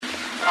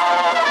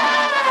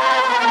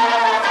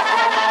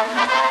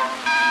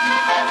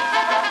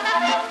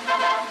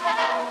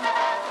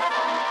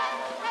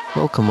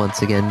Welcome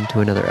once again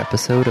to another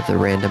episode of the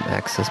Random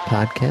Access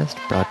Podcast,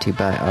 brought to you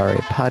by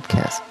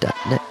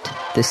rapodcast.net.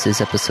 This is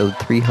episode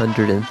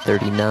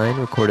 339,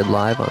 recorded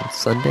live on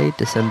Sunday,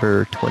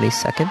 December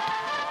 22nd,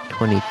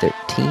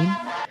 2013.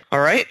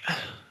 All right.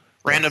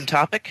 Random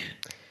topic.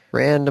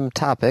 Random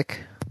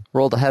topic,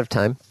 rolled ahead of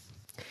time.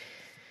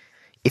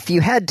 If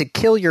you had to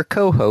kill your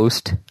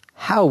co-host,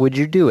 how would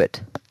you do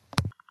it?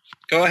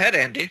 Go ahead,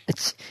 Andy.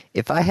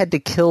 If I had to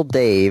kill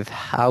Dave,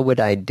 how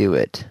would I do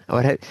it?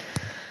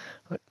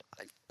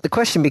 The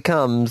question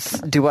becomes,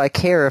 do I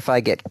care if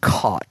I get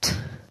caught?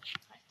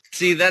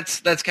 See,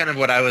 that's kind of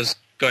what I was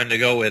going to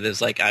go with,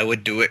 is like I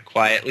would do it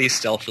quietly,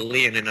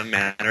 stealthily, and in a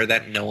manner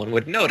that no one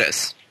would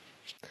notice.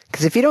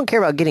 Because if you don't care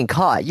about getting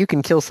caught, you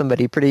can kill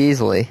somebody pretty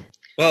easily.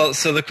 Well,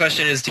 so the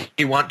question is, do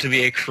you want to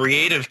be a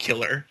creative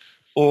killer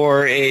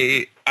or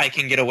a I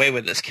can get away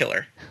with this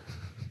killer?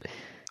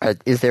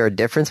 Is there a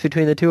difference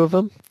between the two of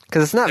them?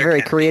 Because it's not There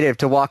very can be. creative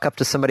to walk up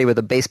to somebody with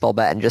a baseball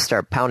bat and just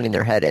start pounding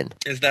their head in.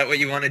 Is that what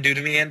you want to do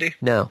to me, Andy?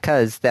 No,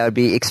 because that would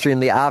be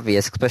extremely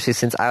obvious, especially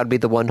since I would be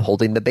the one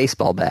holding the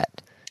baseball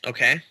bat.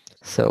 Okay.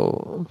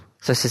 So,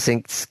 especially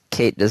since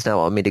Kate does not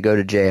want me to go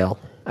to jail,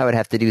 I would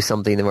have to do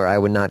something where I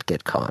would not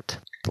get caught.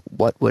 But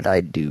what would I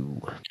do?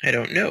 I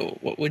don't know.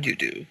 What would you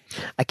do?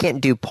 I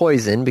can't do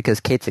poison because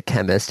Kate's a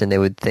chemist and they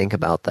would think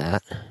about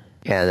that.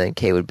 Yeah, then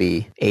Kate would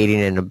be aiding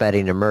and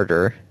abetting a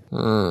murder.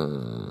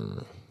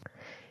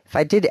 If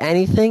I did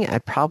anything,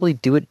 I'd probably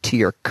do it to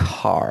your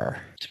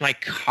car. To my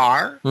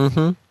car?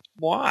 Mm-hmm.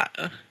 Why?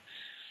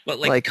 What,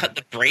 like cut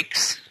the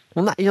brakes?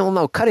 Well,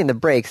 no, cutting the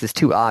brakes is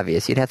too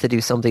obvious. You'd have to do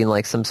something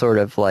like some sort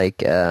of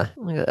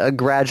a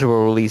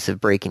gradual release of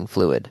braking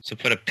fluid. So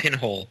put a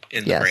pinhole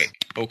in the Yes.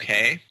 brake.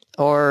 Okay.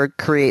 Or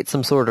create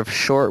some sort of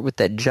short with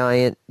that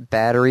giant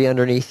battery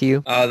underneath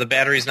you. The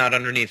battery's not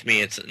underneath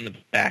me. It's in the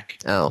back.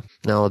 Oh,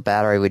 no, the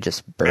battery would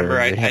just burn.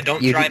 Remember,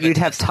 You'd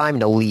have time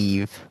to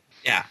leave.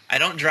 Yeah, I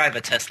don't drive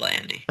a Tesla,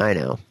 Andy. I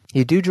know.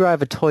 You do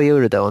drive a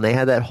Toyota, though, and they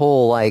have that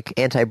whole,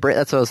 anti-brake.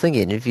 That's what I was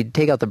thinking. If you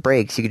take out the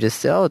brakes, you could just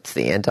say, oh, it's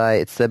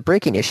the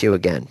braking issue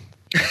again.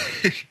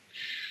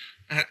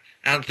 I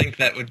don't think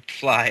that would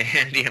fly,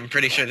 Andy. I'm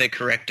pretty sure they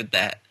corrected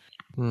that.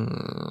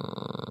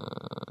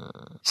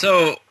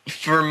 So,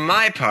 for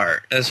my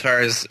part, as far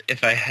as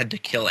if I had to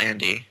kill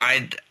Andy,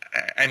 I'd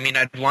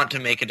want to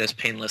make it as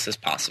painless as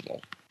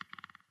possible.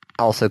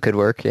 Also could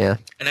work, yeah.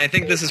 And I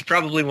think this is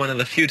probably one of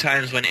the few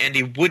times when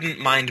Andy wouldn't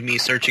mind me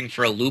searching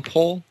for a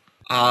loophole,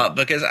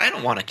 because I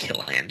don't want to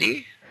kill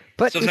Andy.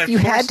 But So if you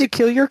had to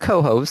kill your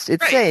co-host,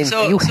 it's Right,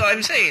 saying... so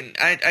I'm saying,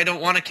 I don't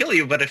want to kill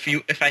you, but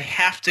if I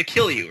have to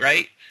kill you,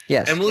 right?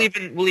 Yes. And we'll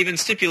even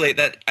stipulate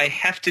that I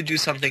have to do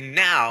something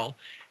now,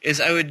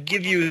 is I would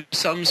give you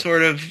some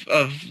sort of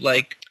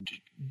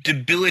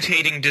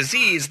debilitating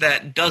disease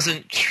that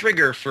doesn't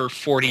trigger for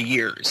 40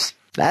 years.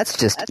 That's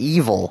just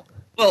evil.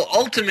 Well,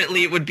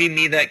 ultimately it would be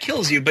me that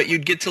kills you, but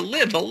you'd get to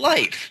live a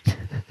life.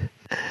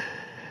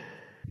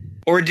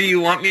 Or do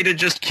you want me to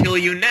just kill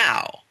you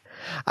now?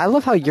 I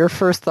love how your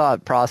first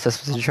thought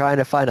process was trying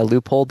to find a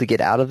loophole to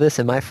get out of this,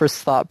 and my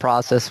first thought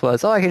process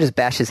was, I can just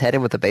bash his head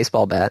in with a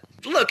baseball bat.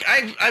 Look,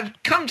 I've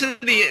come to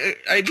the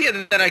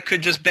idea that I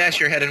could just bash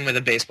your head in with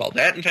a baseball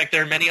bat. In fact,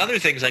 there are many other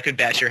things I could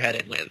bash your head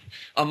in with.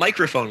 A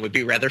microphone would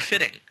be rather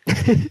fitting.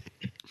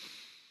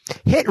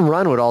 Hit and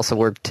run would also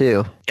work,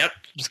 too. Yep,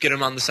 just get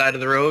him on the side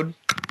of the road,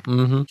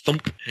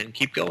 thump, and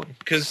keep going.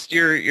 Because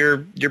your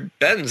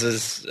Benz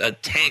is a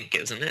tank,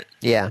 isn't it?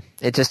 Yeah,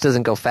 it just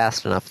doesn't go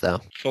fast enough,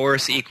 though.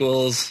 Force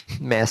equals...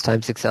 Mass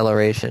times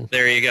acceleration.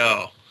 There you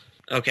go.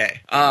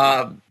 Okay.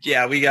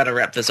 Yeah, we got to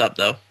wrap this up,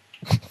 though.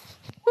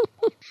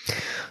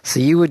 So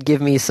you would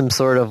give me some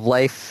sort of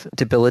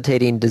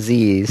life-debilitating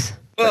disease.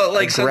 Well,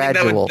 like something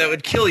gradual. that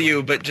would kill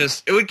you, but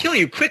it would kill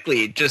you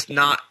quickly, just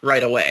not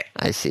right away.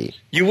 I see.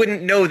 You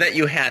wouldn't know that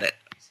you had it.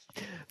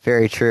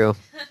 Very true.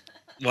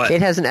 What?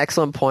 Kate has an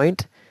excellent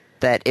point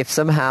that if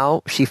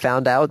somehow she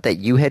found out that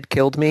you had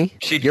killed me,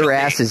 She'd your kill me.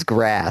 ass is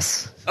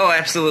grass. Oh,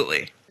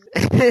 absolutely.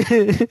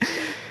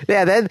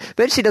 Yeah, then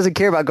she doesn't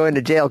care about going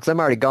to jail because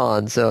I'm already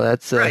gone, so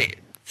that's... Right.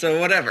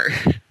 So whatever.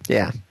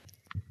 Yeah.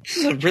 This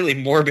is a really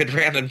morbid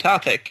random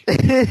topic.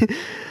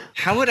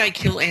 How would I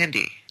kill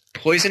Andy?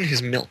 Poison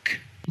his milk.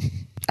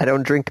 I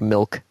don't drink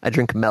milk. I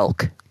drink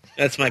milk.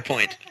 That's my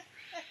point.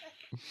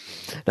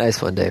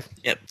 Nice one, Dave.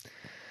 Yep.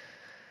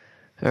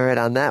 All right,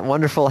 on that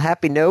wonderful,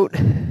 happy note,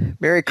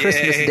 Merry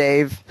Christmas, Yay.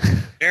 Dave.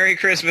 Merry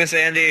Christmas,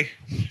 Andy.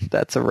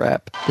 That's a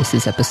wrap. This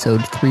is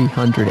episode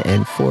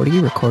 340,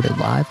 recorded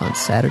live on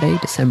Saturday,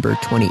 December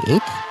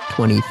 28th,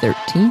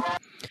 2013.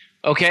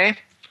 Okay.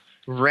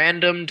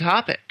 Random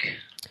topic.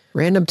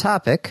 Random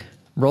topic,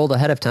 rolled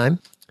ahead of time.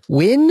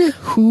 When,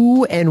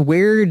 who, and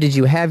where did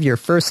you have your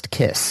first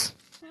kiss?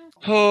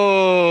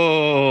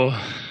 Oh.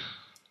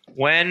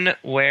 When,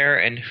 where,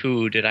 and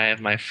who did I have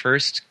my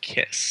first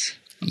kiss?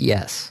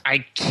 Yes. I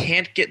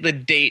can't get the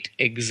date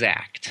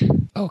exact.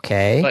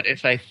 Okay. But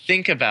if I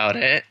think about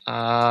it,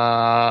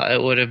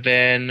 it would have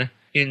been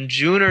in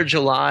June or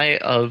July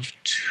of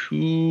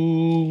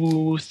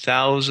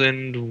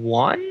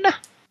 2001.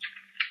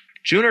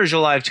 June or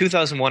July of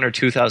 2001 or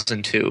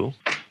 2002.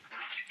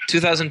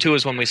 2002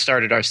 is when we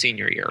started our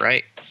senior year,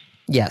 right?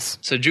 Yes.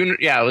 So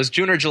it was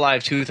June or July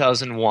of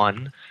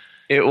 2001.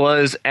 It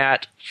was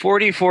at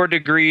 44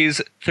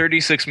 degrees,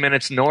 36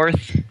 minutes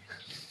north,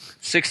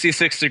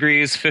 66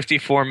 degrees,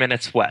 54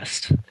 minutes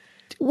west.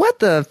 What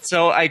the?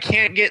 So I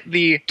can't get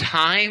the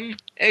time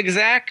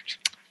exact,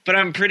 but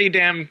I'm pretty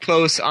damn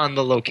close on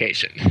the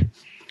location.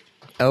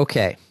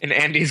 Okay. And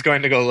Andy's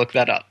going to go look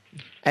that up.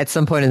 At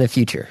some point in the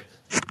future.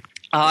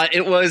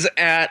 It was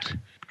at,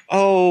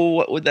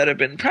 what would that have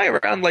been? Probably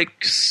around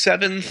like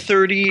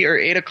 7:30 or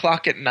 8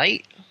 o'clock at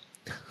night.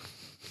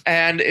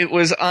 And it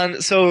was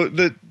on, so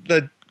the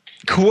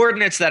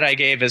coordinates that I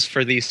gave is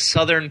for the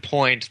southern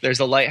point. There's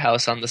a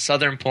lighthouse on the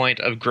southern point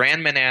of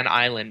Grand Manan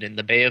Island in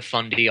the Bay of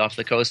Fundy off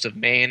the coast of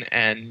Maine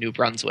and New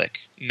Brunswick,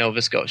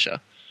 Nova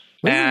Scotia.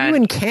 When were you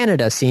in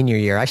Canada senior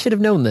year? I should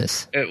have known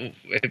this.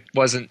 It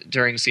wasn't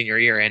during senior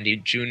year, Andy.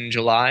 June,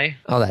 July.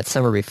 Oh, that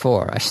summer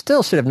before. I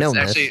still should have known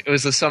this. Actually, it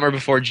was the summer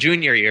before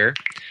junior year.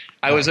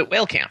 I was at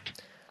whale camp.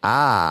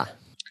 Ah.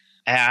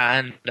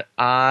 And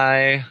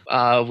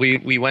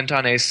we went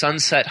on a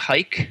sunset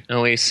hike,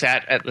 and we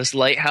sat at this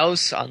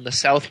lighthouse on the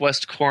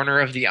southwest corner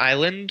of the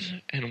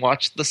island and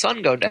watched the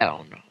sun go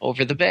down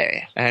over the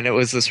bay. And it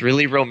was this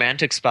really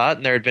romantic spot,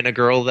 and there had been a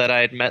girl that I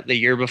had met the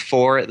year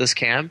before at this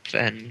camp,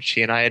 and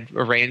she and I had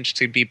arranged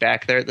to be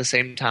back there at the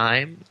same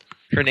time.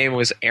 Her name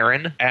was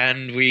Erin,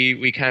 and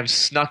we kind of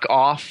snuck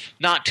off,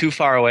 not too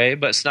far away,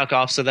 but snuck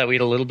off so that we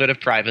had a little bit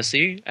of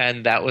privacy,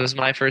 and that was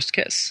my first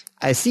kiss.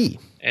 I see.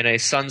 And a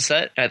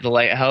sunset at the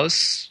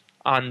lighthouse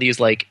on these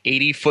like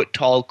 80-foot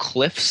tall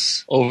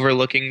cliffs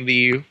overlooking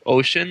the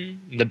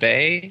ocean, the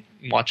bay,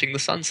 watching the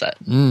sunset.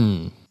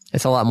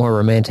 It's a lot more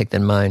romantic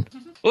than mine.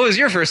 What was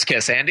your first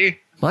kiss, Andy?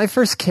 My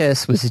first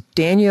kiss was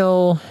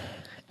Daniel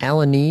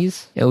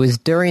Alanese. It was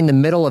during the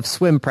middle of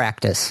swim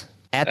practice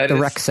at the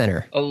rec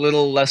center. A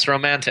little less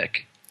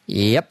romantic.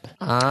 Yep.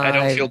 I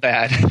don't feel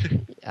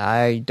bad.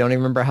 I don't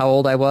even remember how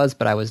old I was,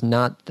 but I was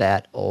not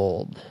that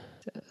old.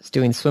 I was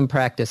doing swim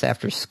practice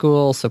after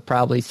school, so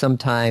probably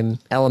sometime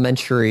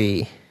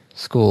elementary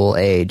school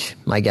age,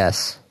 my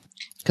guess.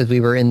 Because we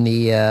were in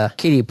the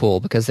kiddie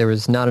pool because there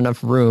was not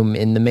enough room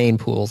in the main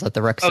pools at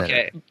the rec center.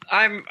 Okay,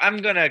 I'm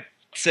gonna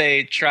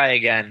say try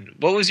again.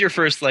 What was your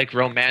first like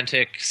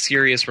romantic,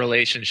 serious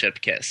relationship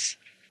kiss?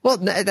 Well,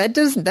 that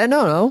doesn't.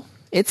 No.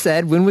 It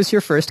said, when was your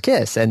first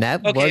kiss? And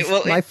that was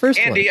my first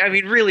Andy, one. I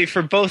mean, really,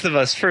 for both of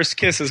us, first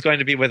kiss is going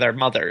to be with our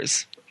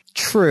mothers.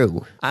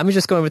 True. I'm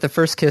just going with the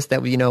first kiss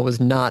that, was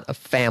not a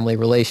family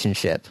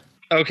relationship.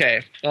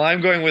 Okay. Well,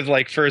 I'm going with,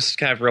 like, first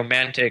kind of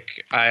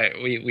romantic.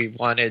 We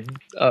wanted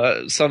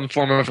some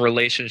form of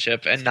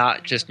relationship and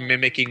not just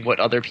mimicking what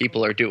other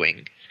people are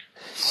doing.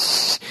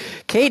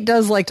 Kate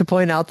does like to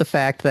point out the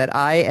fact that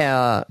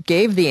I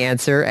gave the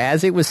answer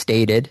as it was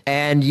stated,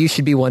 and you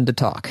should be one to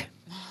talk.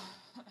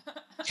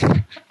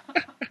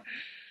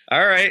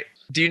 All right.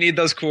 Do you need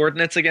those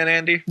coordinates again,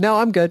 Andy? No,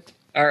 I'm good.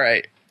 All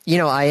right.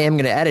 I am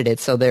going to edit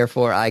it, so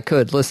therefore I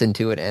could listen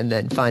to it and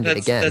then find it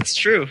again. That's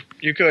true.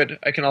 You could.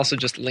 I can also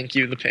just link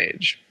you the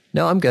page.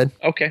 No, I'm good.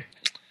 Okay.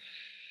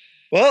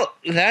 Well,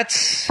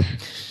 that's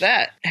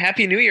that.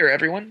 Happy New Year,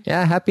 everyone.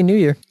 Yeah, Happy New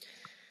Year.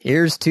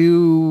 Here's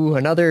to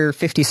another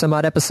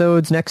 50-some-odd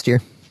episodes next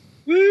year.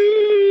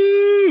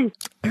 Woo!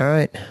 All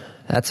right.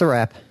 That's a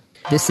wrap.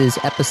 This is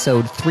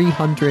episode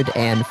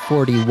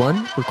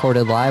 341,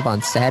 recorded live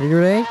on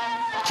Saturday,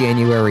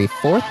 January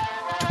 4th,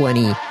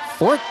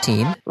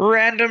 2014.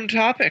 Random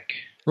topic.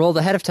 Rolled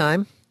ahead of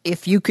time.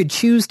 If you could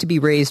choose to be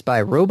raised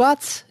by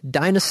robots,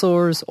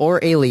 dinosaurs, or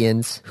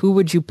aliens, who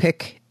would you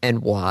pick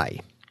and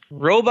why?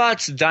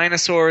 Robots,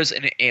 dinosaurs,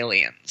 and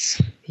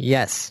aliens.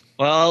 Yes.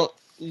 Well,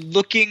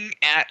 looking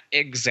at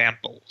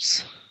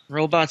examples.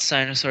 Robots,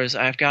 dinosaurs.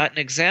 I've got an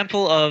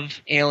example of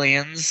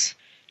aliens.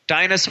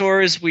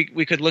 Dinosaurs, we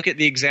could look at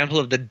the example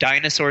of the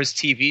Dinosaurs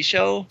TV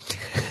show.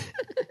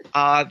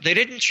 They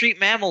didn't treat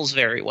mammals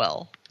very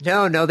well.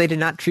 No, they did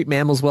not treat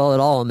mammals well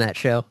at all in that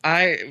show.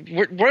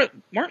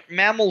 Weren't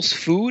mammals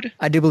food?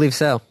 I do believe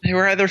so. They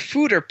were either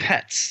food or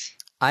pets.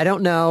 I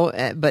don't know,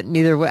 but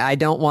neither way, I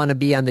don't want to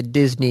be on the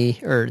Disney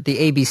or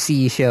the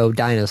ABC show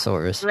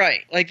Dinosaurs.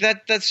 Right, like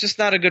that's just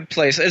not a good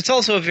place. It's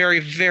also a very,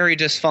 very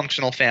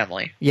dysfunctional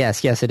family.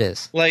 Yes, it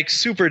is. Like,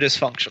 super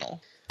dysfunctional.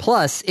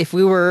 Plus, if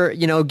we were,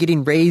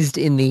 getting raised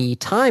in the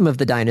time of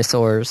the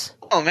dinosaurs...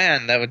 Oh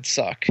man, that would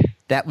suck.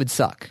 That would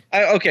suck.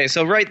 Okay,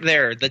 so right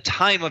there, the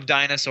time of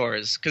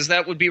dinosaurs, because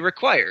that would be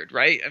required,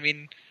 right? I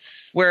mean,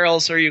 where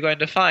else are you going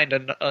to find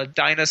a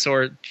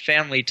dinosaur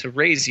family to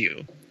raise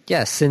you?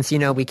 Yes, since,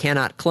 we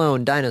cannot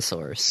clone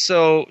dinosaurs.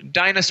 So,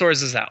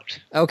 dinosaurs is out.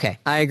 Okay,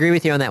 I agree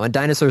with you on that one.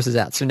 Dinosaurs is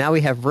out. So now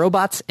we have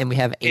robots and we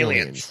have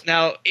aliens.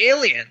 Now,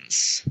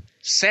 aliens.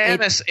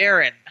 Samus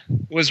Aran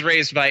was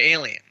raised by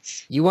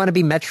aliens. You want to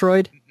be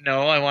Metroid?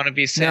 No, I want to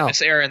be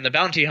Samus Aran, the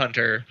bounty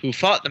hunter who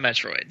fought the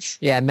Metroids.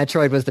 Yeah,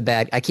 Metroid was the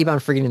bad. I keep on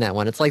forgetting that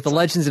one. It's like the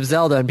Legends of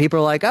Zelda, and people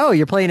are like, "Oh,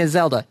 you're playing as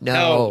Zelda."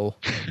 No.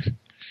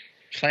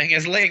 Playing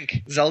as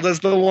Link. Zelda's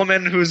the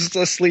woman who's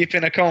asleep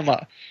in a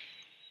coma.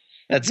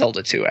 That's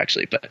Zelda 2,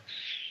 actually, but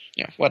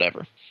yeah,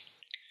 whatever.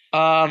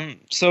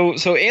 So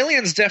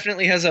Aliens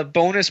definitely has a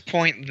bonus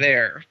point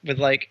there with,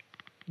 like,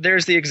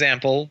 there's the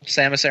example,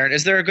 Samus Aran.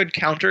 Is there a good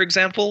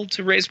counterexample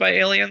to Raised by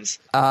Aliens?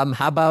 How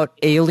about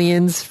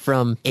aliens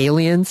from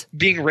Aliens?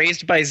 Being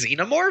raised by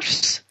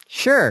xenomorphs?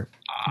 Sure.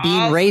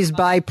 Being raised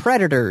by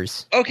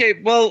predators. Okay,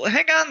 well,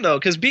 hang on, though,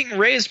 because being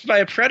raised by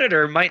a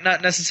predator might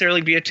not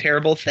necessarily be a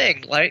terrible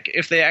thing. Like,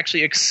 if they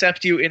actually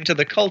accept you into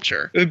the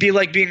culture. It would be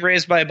like being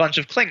raised by a bunch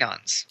of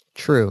Klingons.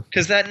 True.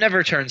 Because that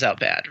never turns out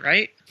bad,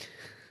 right?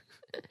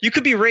 You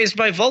could be raised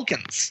by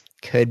Vulcans.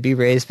 Could be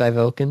raised by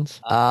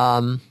Vulcans.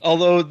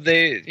 Although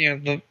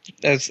they,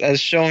 as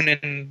shown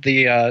in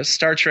the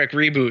Star Trek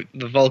reboot,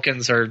 the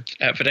Vulcans are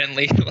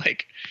evidently,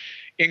 like,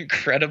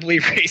 incredibly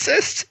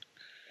racist.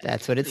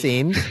 That's what it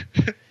seems.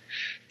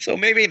 So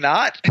maybe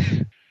not.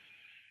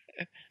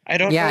 I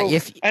don't know.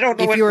 I don't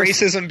know when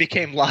racism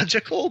became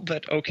logical,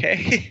 but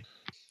okay.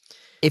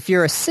 If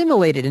you're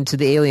assimilated into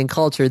the alien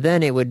culture,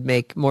 then it would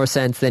make more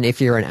sense than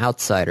if you're an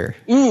outsider.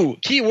 Ooh,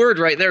 key word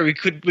right there. We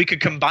could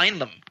combine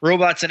them.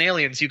 Robots and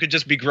aliens. You could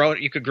just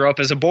you could grow up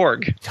as a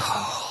Borg.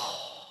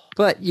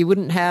 But you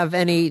wouldn't have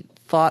any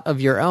thought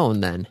of your own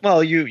then.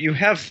 Well, you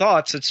have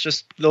thoughts. It's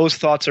just those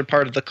thoughts are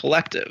part of the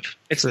collective.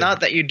 It's not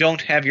that you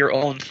don't have your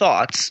own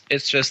thoughts.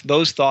 It's just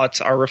those thoughts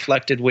are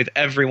reflected with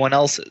everyone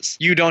else's.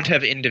 You don't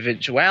have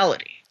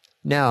individuality.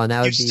 No, and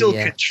that would you still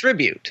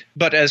contribute,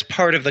 but as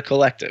part of the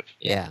collective.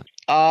 Yeah.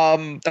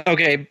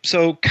 Okay,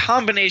 so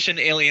combination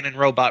alien and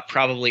robot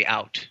probably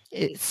out.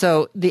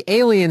 So the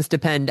aliens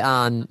depend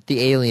on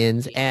the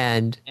aliens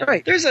and...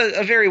 Right, there's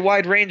a very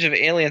wide range of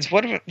aliens.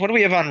 What do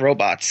we have on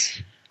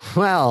robots?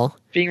 Well,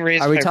 being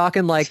raised are we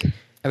talking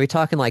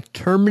like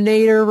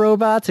Terminator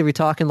robots? Are we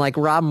talking like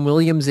Robin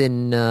Williams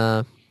in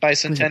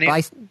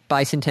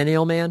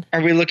Bicentennial Man?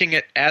 Are we looking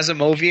at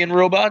Asimovian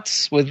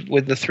robots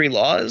with the 3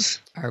 laws?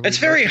 It's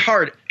very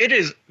hard. It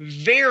is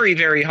very,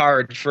 very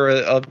hard for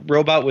a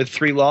robot with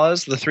 3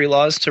 laws, the 3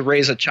 laws, to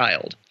raise a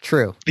child.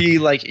 True.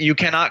 You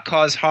cannot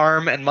cause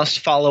harm and must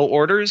follow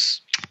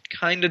orders.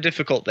 Kind of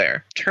difficult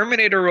there.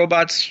 Terminator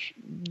robots,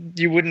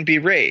 you wouldn't be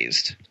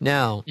raised.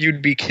 No.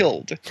 You'd be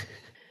killed.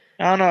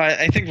 I don't know.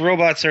 I think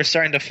robots are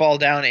starting to fall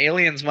down.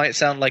 Aliens might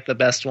sound like the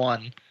best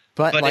one.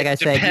 But like I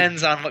said, it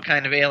depends on what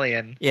kind of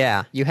alien.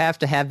 Yeah, you have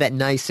to have that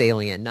nice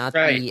alien, not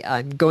the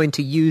I'm going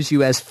to use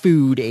you as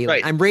food alien.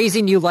 Right. I'm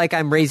raising you like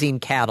I'm raising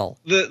cattle.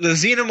 The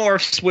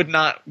xenomorphs would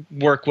not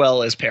work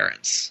well as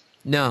parents.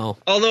 No.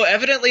 Although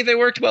evidently they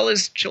worked well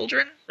as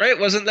children, right?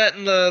 Wasn't that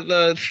in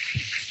the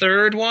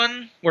third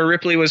one where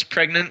Ripley was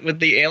pregnant with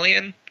the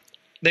alien?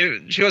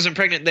 She wasn't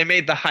pregnant. They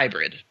made the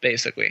hybrid,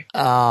 basically.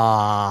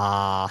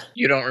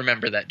 You don't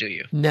remember that, do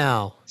you?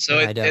 No. So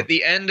at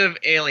the end of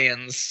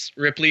Aliens,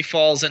 Ripley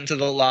falls into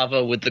the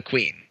lava with the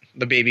queen,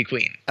 the baby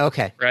queen.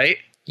 Okay. Right?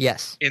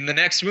 Yes. In the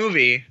next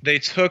movie, they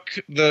took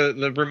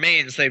the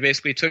remains, they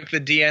basically took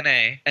the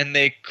DNA, and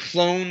they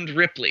cloned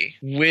Ripley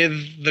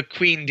with the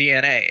queen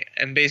DNA.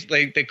 And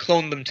basically, they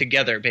cloned them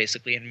together,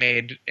 basically, and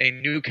made a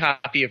new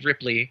copy of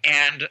Ripley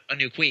and a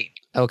new queen.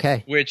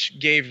 Okay. Which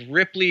gave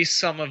Ripley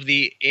some of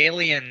the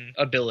alien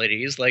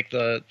abilities, like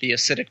the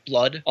acidic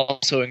blood,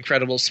 also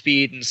incredible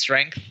speed and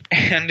strength,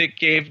 and it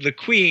gave the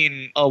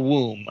queen a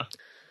womb.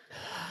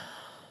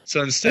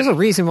 So instead, there's a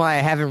reason why I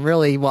haven't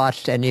really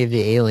watched any of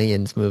the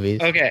Aliens movies.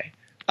 Okay.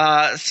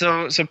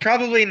 So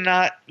probably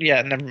not...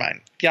 Yeah, never mind.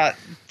 Got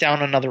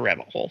down another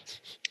rabbit hole.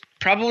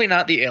 Probably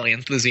not the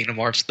aliens, the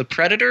xenomorphs. The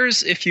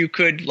predators, if you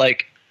could,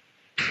 like,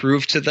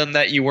 prove to them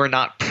that you were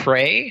not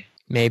prey...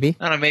 Maybe.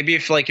 I don't know, maybe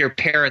if, like, your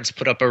parents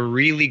put up a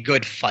really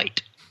good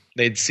fight,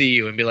 they'd see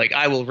you and be like,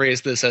 I will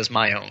raise this as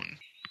my own.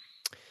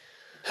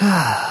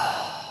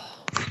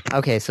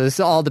 Okay, so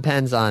this all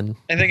depends on...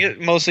 I think it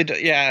mostly...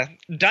 Yeah,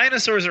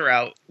 dinosaurs are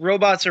out.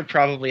 Robots are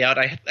probably out.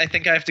 I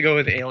think I have to go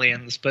with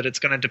aliens, but it's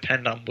going to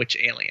depend on which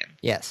alien.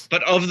 Yes.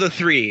 But of the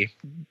 3,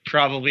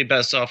 probably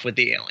best off with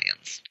the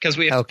aliens. Because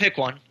we have to pick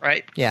one,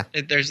 right? Yeah.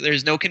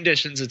 There's no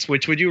conditions. It's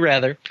which would you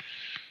rather.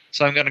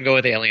 So I'm going to go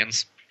with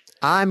aliens.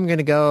 I'm going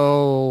to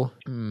go...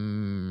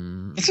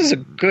 This is a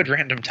good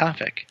random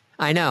topic.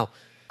 I know.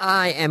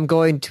 I am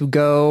going to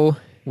go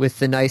with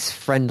the nice,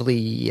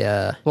 friendly...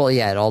 well,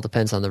 yeah, it all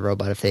depends on the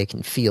robot if they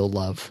can feel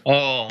love.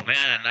 Oh,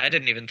 man, I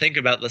didn't even think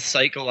about the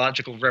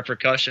psychological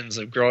repercussions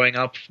of growing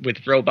up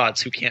with robots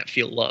who can't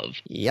feel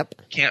love. Yep.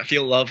 Can't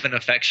feel love and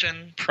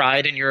affection,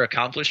 pride in your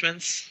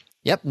accomplishments.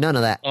 Yep, none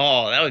of that.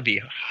 Oh, that would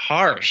be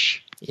harsh.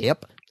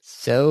 Yep.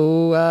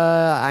 So,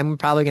 I'm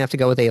probably going to have to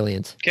go with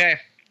aliens. Okay,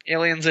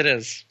 aliens it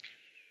is.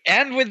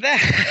 And with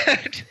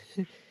that,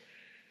 I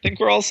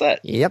think we're all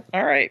set. Yep.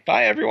 All right.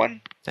 Bye,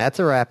 everyone. That's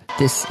a wrap.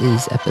 This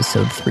is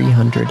episode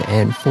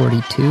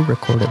 342,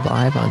 recorded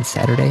live on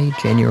Saturday,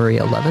 January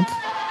 11th,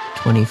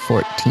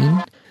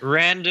 2014.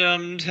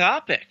 Random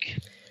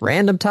topic.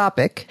 Random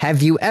topic.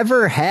 Have you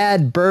ever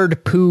had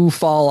bird poo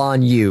fall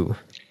on you?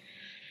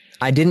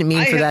 I didn't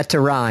mean for have- that to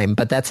rhyme,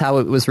 but that's how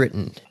it was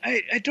written.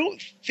 I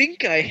don't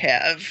think I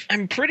have.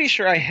 I'm pretty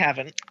sure I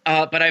haven't.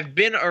 But I've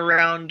been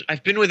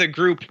with a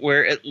group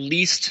where at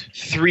least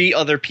 3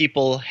 other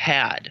people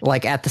had.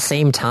 Like at the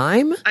same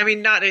time? I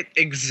mean, not at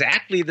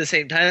exactly the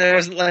same time. There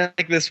was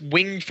like this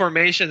wing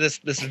formation, this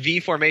V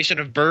formation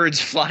of birds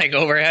flying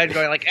overhead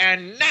going like,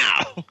 and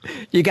now!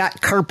 You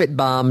got carpet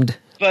bombed.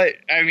 But,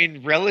 I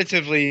mean,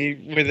 relatively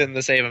within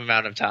the same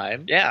amount of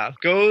time. Yeah.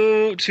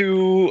 Go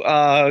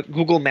to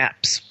Google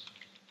Maps.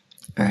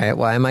 All right,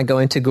 why am I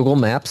going to Google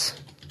Maps?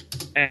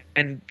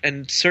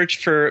 And search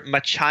for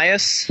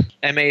Machias,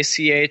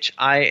 Machias,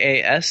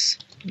 A-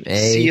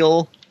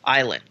 Seal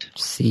Island.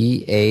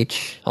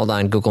 CH. Hold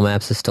on, Google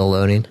Maps is still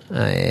loading.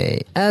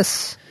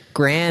 IAS.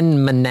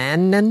 Grand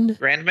Manan.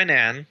 Grand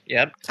Manan,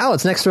 yep. Oh,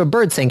 it's next to a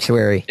bird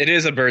sanctuary. It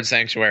is a bird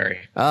sanctuary.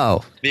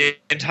 Oh. The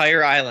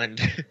entire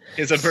island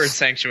is a bird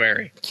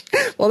sanctuary.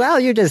 Well, now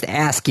you're just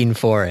asking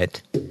for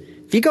it.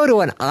 If you go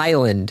to an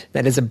island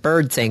that is a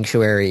bird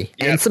sanctuary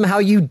and Yep. somehow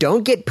you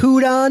don't get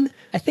pooed on,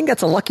 I think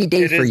that's a lucky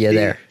day It for is you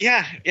there.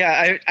 Yeah.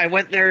 I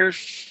went there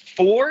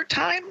 4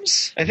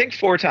 times. I think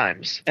 4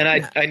 times, and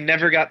I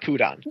never got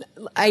pooed on.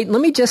 Let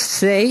me just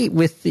say,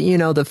 with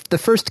the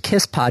first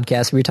Kiss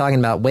podcast, we were talking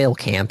about whale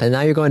camp, and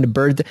now you're going to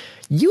bird.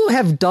 You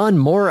have done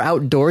more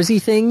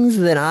outdoorsy things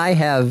than I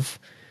have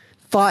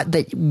thought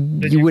that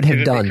you would have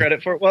given me done.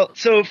 credit for. Well,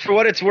 so for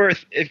what it's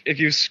worth, if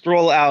you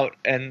scroll out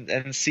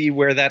and see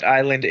where that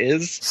island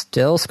is,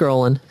 Still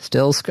scrolling.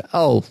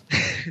 Oh,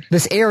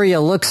 this area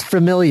looks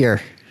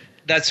familiar.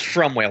 that's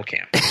from whale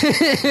camp.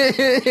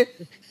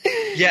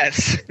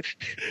 Yes.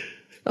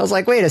 I was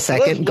like, wait a I love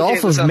second, looking Gulf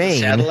at this of on the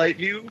Maine. satellite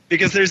view,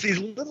 because there's these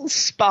little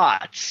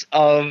spots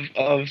of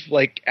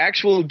like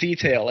actual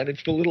detail, and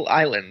it's the little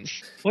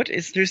islands.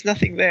 There's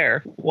nothing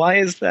there. Why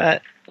is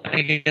that?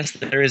 I guess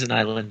there is an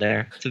island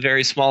there. It's a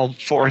very small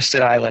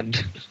forested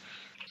island.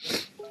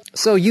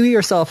 So you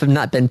yourself have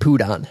not been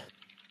pooed on.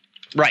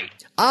 Right.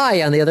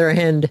 I, on the other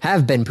hand,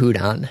 have been pooed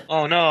on.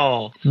 Oh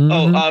no!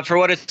 Mhm. For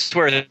what it's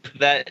worth,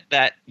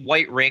 that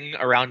white ring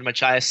around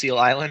Machias Seal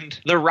Island,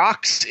 the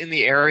rocks in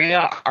the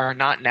area are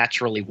not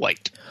naturally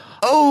white.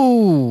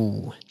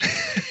 Oh.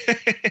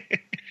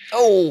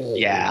 Oh.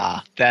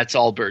 Yeah, that's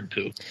all bird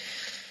poo.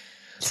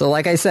 So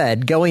like I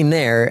said, going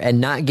there and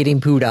not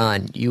getting pooed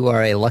on, you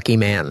are a lucky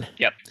man.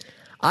 Yep.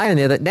 I on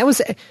the other, that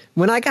was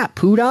when I got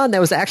pooed on. That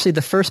was actually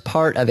the first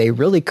part of a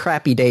really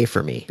crappy day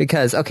for me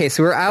because so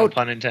we're No out.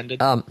 pun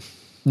intended.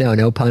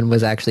 No pun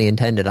was actually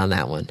intended on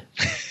that one.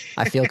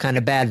 I feel kind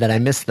of bad that I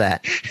missed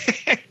that.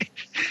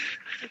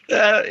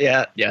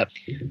 Yeah.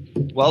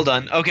 Well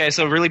done. Okay,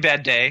 so really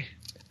bad day.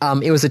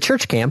 It was a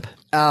church camp.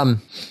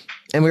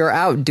 And we were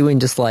out doing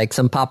just like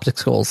some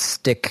popsicle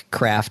stick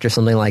craft or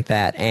something like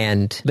that.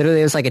 And literally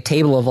it was like a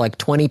table of like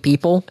 20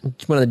 people,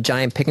 one of the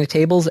giant picnic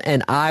tables.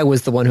 And I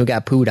was the one who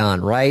got pooed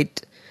on,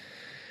 right?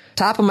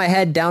 Top of my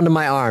head down to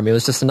my arm. It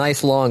was just a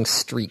nice long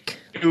streak.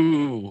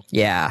 Ooh.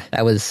 Yeah,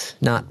 that was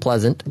not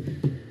pleasant.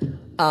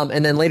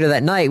 And then later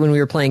that night when we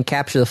were playing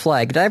Capture the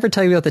Flag, did I ever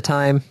tell you about the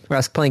time where I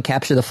was playing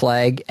Capture the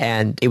Flag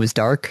and it was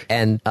dark?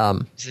 And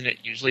Isn't it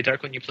usually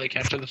dark when you play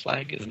Capture the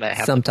Flag? Isn't that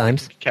happen?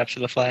 Sometimes.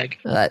 Capture the Flag?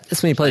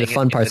 That's when you play the Playing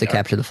fun it in parts the of dark.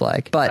 Capture the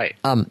Flag. But Right.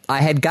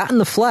 I had gotten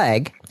the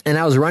flag, and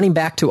I was running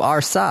back to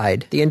our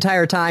side the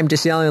entire time,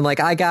 just yelling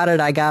like, I got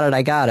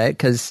it,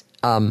 because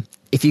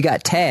if you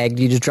got tagged,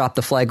 you just dropped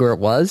the flag where it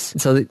was,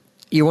 so that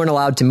you weren't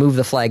allowed to move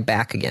the flag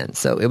back again.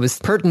 So it was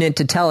pertinent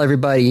to tell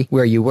everybody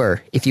where you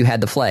were if you had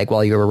the flag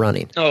while you were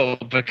running. Oh,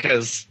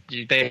 because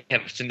they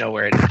have to know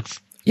where it is.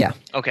 Yeah.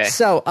 Okay.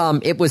 So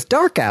it was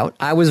dark out.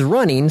 I was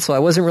running, so I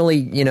wasn't really,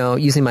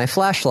 using my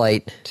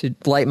flashlight to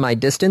light my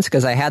distance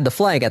because I had the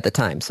flag at the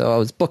time, so I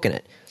was booking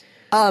it.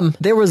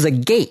 There was a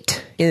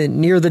gate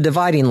near the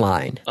dividing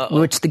line,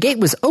 which the gate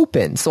was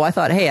open, so I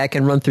thought, hey, I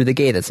can run through the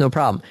gate. That's no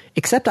problem.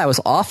 Except I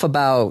was off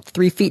about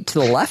 3 feet to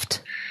the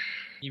left,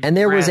 and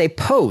there was ran a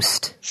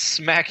post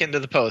Smack into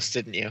the post,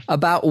 didn't you?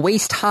 about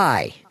waist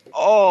high.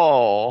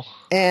 Oh.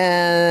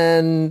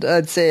 And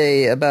I'd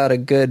say about a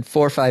good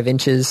 4 or 5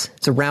 inches.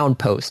 It's a round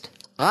post.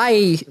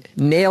 I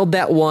nailed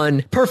that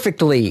one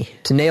perfectly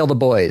to nail the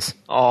boys.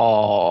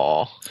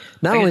 Oh.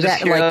 Not only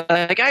that,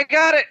 like, I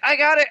got it.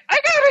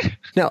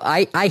 no,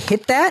 I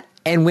hit that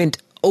and went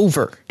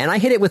over. And I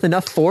hit it with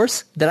enough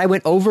force that I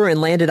went over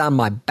and landed on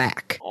my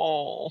back.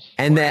 Oh.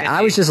 And then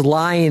I was just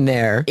lying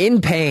there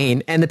in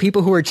pain, and the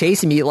people who were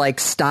chasing me like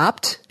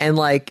stopped and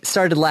like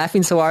started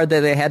laughing so hard that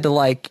they had to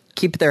like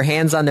keep their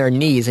hands on their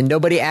knees, and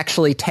nobody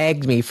actually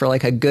tagged me for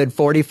like a good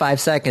 45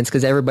 seconds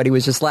because everybody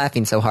was just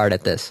laughing so hard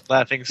at this.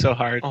 laughing so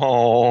hard.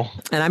 Oh.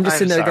 And I'm just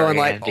sitting there going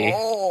like, Andy.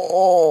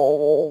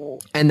 oh.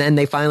 And then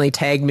they finally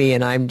tagged me,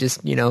 and I'm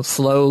just,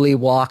 slowly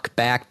walk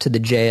back to the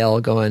jail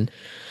going,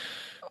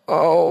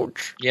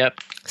 ouch. Yep.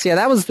 So yeah,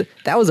 that was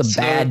a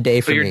bad day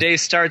for so your me. day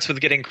starts with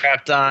getting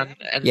crapped on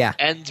and Yeah.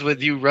 ends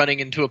with you running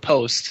into a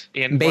post.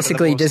 In one of the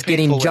Basically most just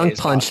getting painful junk ways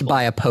punched possible.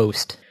 by a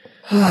post.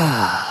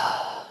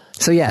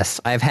 So yes,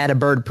 I've had a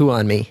bird poo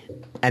on me,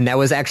 and that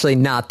was actually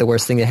not the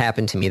worst thing that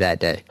happened to me that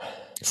day.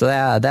 So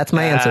that's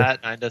my answer.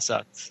 That kinda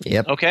sucks.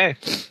 Yep. Okay.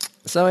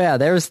 So yeah,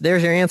 there's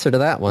your answer to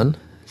that one.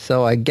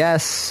 So I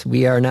guess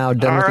we are now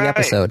done with the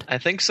episode. I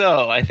think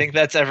so. I think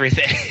that's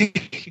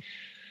everything.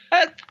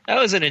 that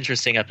was an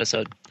interesting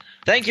episode.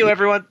 Thank you,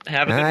 everyone.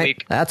 Have a good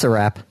week. That's a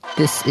wrap.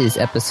 This is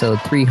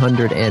episode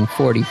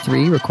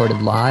 343,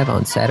 recorded live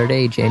on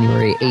Saturday,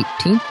 January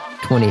 18th,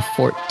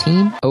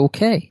 2014.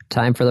 Okay,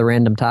 time for the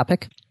random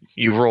topic.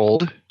 You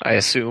rolled, I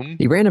assume.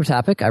 The random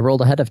topic I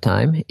rolled ahead of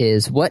time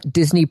is, what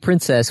Disney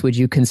princess would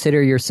you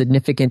consider your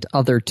significant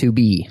other to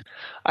be?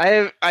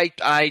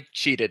 I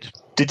cheated.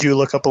 Did you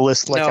look up a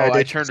list like I did?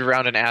 I turned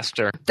around and asked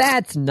her.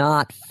 That's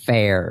not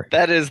fair.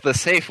 That is the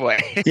safe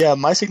way. Yeah,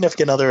 my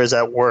significant other is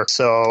at work,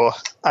 so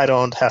I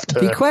don't have to.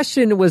 The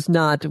question was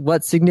not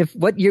what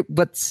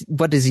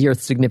is your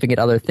significant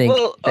other think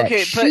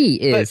she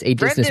is a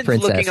Disney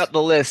princess. Looking up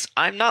the list.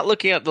 I'm not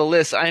looking up the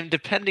list. I'm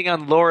depending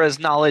on Laura's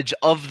knowledge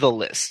of the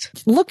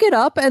list. Look it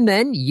up and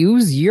then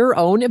use your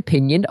own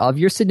opinion of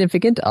your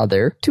significant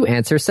other to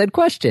answer said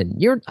question.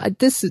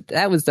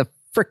 That was the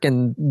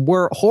frickin'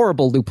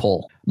 horrible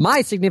loophole.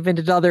 My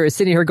significant other is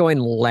sitting here going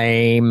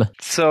lame.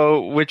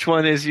 So which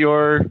one is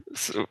your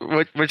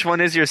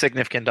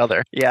significant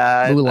other?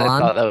 Yeah, Mulan? I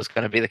thought that was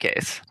going to be the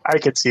case. I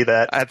could see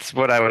that. That's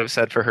what I would have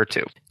said for her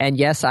too. And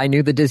yes, I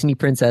knew the Disney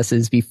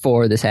princesses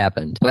before this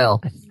happened.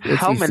 Well,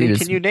 how many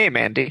can you name,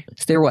 Andy?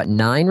 Is there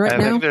 9 right now?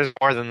 I think there's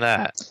more than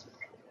that.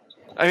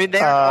 I mean,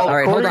 they're all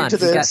according to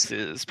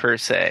this per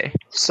se.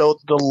 So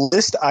the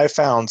list I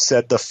found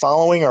said the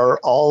following are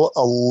all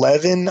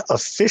 11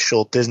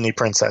 official Disney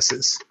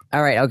princesses.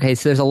 All right, okay,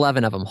 so there's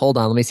 11 of them. Hold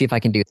on, let me see if I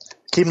can do this.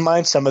 Keep in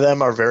mind, some of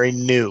them are very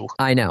new.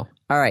 I know.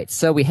 All right,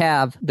 so we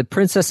have the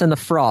Princess and the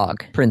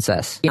Frog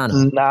princess.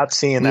 Tiana. Not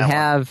seeing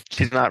that.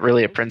 She's not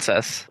really a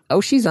princess.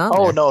 Oh, she's on there.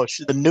 Oh, no,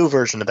 she's the new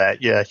version of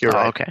that. Yeah, you're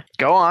right. Okay,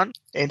 go on.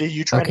 Andy,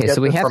 you trying to get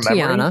so we this have from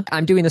memory? Tiana.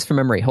 I'm doing this from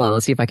memory. Hold on,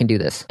 let's see if I can do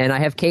this. And I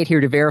have Kate here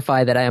to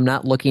verify that I am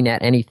not looking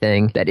at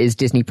anything that is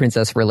Disney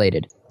princess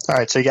related. All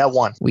right, so you got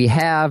one. We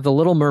have the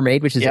Little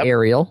Mermaid, which is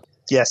Ariel.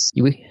 Yes.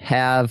 We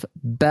have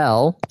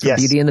Belle from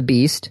Beauty and the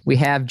Beast. We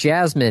have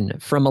Jasmine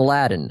from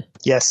Aladdin.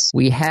 Yes.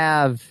 We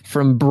have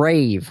from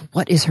Brave.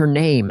 What is her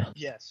name?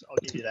 Yes, I'll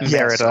give you that.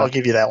 Yes, I'll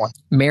give you that one.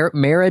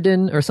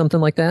 Meriden or something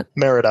like that?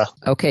 Merida.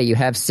 Okay, you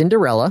have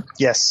Cinderella.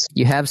 Yes.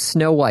 You have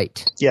Snow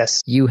White.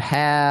 Yes. You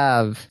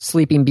have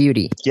Sleeping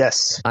Beauty.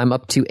 Yes. I'm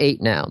up to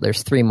 8 now.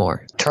 There's 3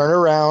 more. Turn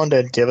around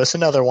and give us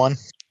another one.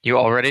 You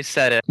already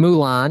said it.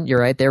 Mulan, you're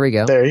right. There we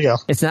go. There you go.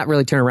 It's not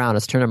really turn around.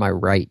 It's turn to my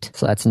right.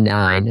 So that's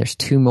 9. There's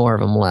 2 more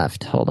of them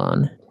left. Hold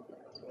on.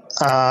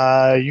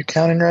 You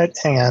counting right?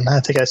 Hang on. I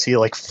think I see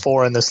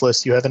 4 in this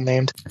list you haven't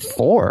named.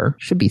 4?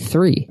 Should be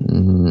 3.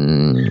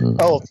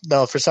 Oh,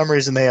 no. For some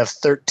reason, they have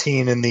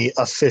 13 in the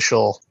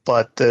official,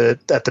 but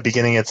at the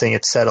beginning of the thing,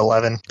 it said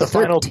 11.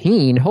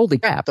 13? Holy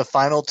crap. The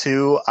final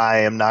 2, I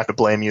am not going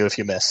to blame you if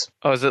you miss.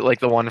 Oh, is it like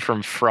the one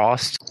from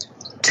Frost?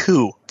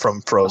 2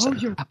 from Frozen.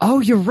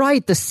 You're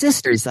right. The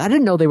sisters. I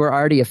didn't know they were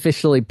already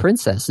officially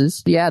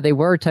princesses. Yeah, they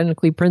were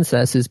technically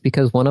princesses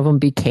because one of them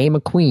became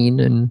a queen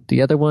and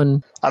the other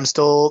one... I'm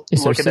still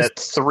looking at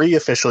 3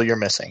 official you're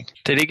missing.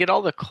 Did he get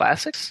all the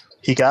classics?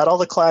 He got all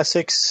the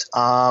classics.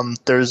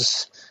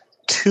 There's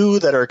 2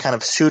 that are kind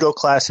of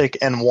pseudo-classic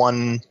and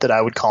 1 that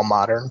I would call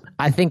modern.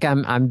 I think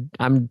I'm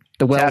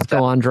the wells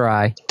go on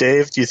dry.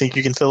 Dave, do you think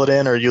you can fill it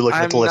in, or are you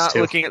looking at the list too?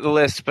 I'm not looking at the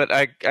list, but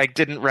I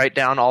didn't write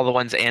down all the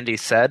ones Andy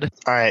said.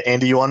 All right,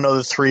 Andy, you want to know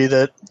the 3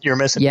 that you're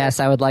missing?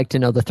 Yes, I would like to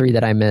know the 3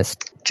 that I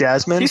missed.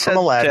 Jasmine from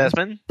Aladdin.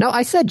 Jasmine? No,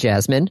 I said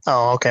Jasmine.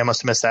 Oh, okay, I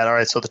must have missed that. All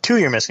right, so the 2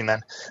 you're missing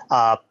then.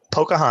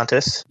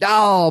 Pocahontas.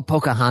 Oh,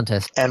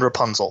 Pocahontas. And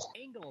Rapunzel.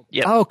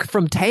 Yep. Oh,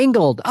 from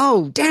Tangled.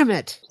 Oh, damn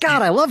it.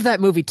 God, I love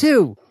that movie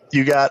too.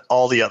 You got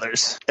all the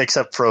others,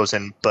 except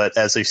Frozen, but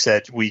as I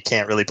said, we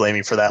can't really blame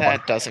you for that one.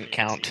 That doesn't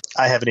count.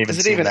 I haven't even seen that.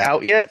 Is it even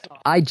out yet?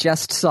 I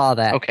just saw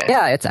that. Okay.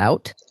 Yeah, it's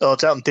out. Oh,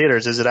 it's out in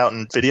theaters. Is it out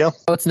in video?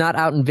 Oh, it's not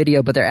out in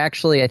video, but they're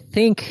actually, I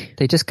think,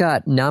 they just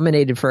got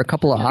nominated for a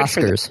couple of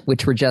Oscars,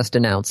 which were just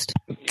announced.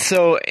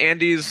 So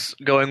Andy's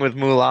going with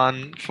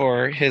Mulan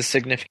for his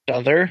significant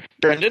other.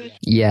 Brendan?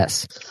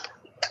 Yes.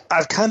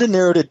 I've kind of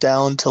narrowed it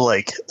down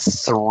to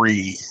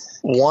 3.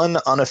 1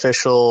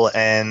 unofficial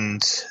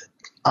and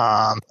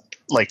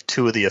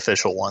 2 of the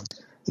official ones.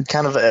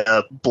 Kind of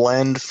a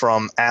blend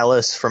from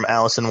Alice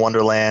in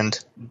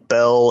Wonderland,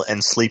 Belle,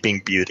 and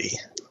Sleeping Beauty.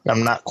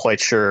 I'm not quite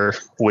sure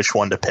which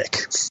one to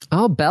pick.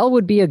 Oh, Belle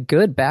would be a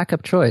good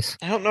backup choice.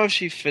 I don't know if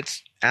she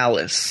fits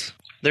Alice.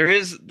 There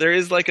is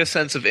a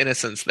sense of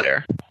innocence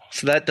there.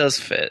 So that does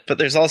fit. But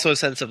there's also a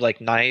sense of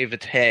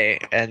naivete,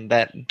 and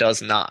that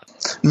does not.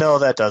 No,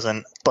 that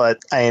doesn't. But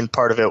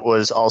part of it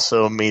was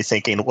also me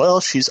thinking,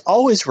 well, she's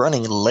always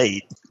running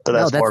late. But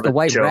that's more of the a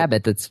White joke.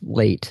 Rabbit that's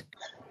late.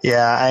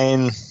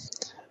 Yeah,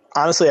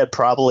 honestly, I'd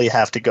probably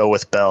have to go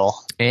with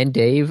Belle. And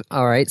Dave,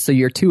 all right, so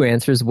your 2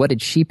 answers, what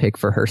did she pick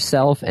for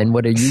herself, and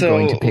what are you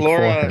going to pick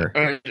Laura for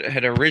her?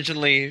 Had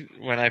originally,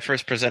 when I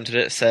first presented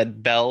it,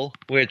 said Belle,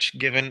 which,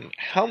 given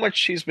how much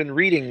she's been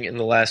reading in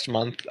the last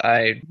month,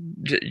 I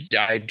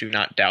do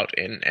not doubt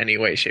in any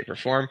way, shape, or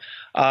form.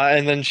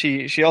 And then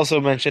she also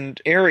mentioned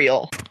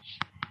Ariel.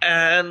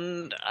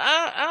 And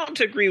I don't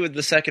agree with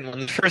the second one.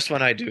 The first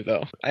one I do,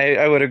 though.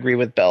 I would agree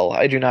with Belle.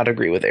 I do not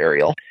agree with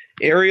Ariel.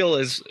 Ariel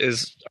is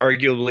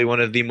arguably one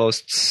of the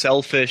most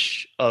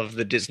selfish of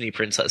the Disney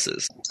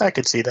princesses. I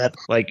could see that.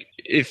 Like,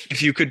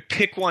 if you could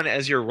pick one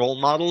as your role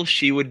model,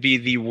 she would be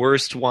the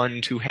worst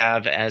one to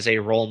have as a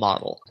role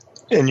model.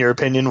 In your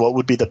opinion, what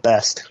would be the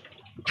best?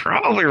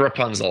 Probably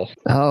Rapunzel.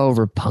 Oh,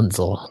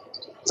 Rapunzel.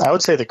 I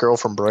would say the girl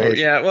from Brave.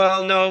 Yeah,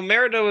 well, no,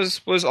 Merida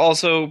was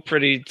also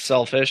pretty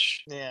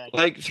selfish. Yeah.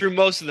 Like, through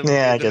most of the movie,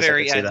 Yeah, I at the guess I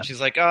very could see end, that. she's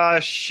like, oh,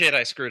 shit,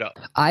 I screwed up.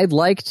 I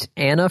liked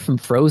Anna from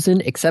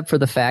Frozen, except for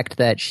the fact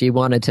that she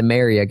wanted to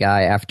marry a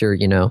guy after,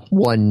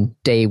 one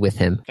day with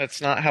him.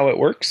 That's not how it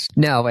works.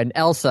 No, and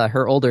Elsa,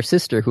 her older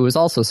sister, who was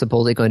also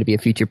supposedly going to be a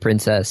future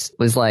princess,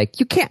 was like,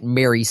 you can't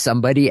marry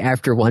somebody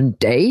after one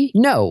day.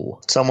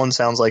 No. Someone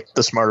sounds like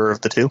the smarter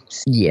of the two.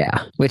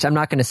 Yeah, which I'm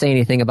not going to say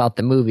anything about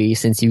the movie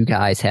since you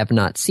guys have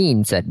not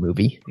seen said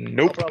movie.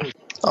 Nope.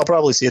 I'll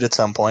probably see it at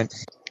some point.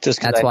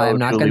 Just 'cause That's I why know I'm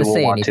not Julie going to will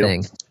say want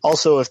anything.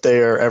 Also, if they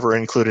are ever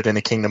included in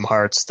a Kingdom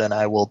Hearts, then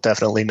I will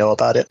definitely know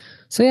about it.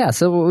 So yeah,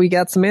 so we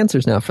got some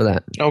answers now for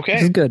that. Okay.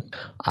 This is good.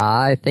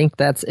 I think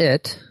that's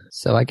it.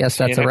 So I guess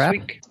that's See a you wrap.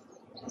 next week.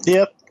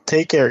 Yep.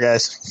 Take care,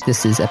 guys.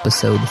 This is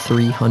episode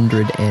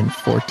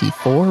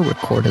 344,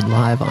 recorded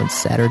live on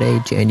Saturday,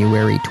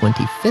 January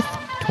 25th,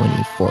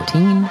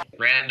 2014.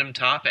 Random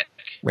topic.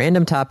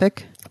 Random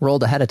topic,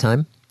 rolled ahead of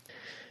time.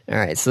 All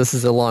right, so this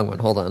is a long one.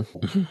 Hold on.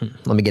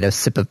 Let me get a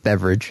sip of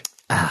beverage.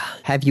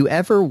 Have you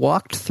ever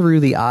walked through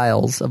the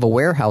aisles of a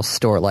warehouse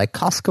store like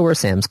Costco or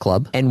Sam's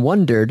Club and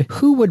wondered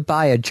who would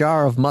buy a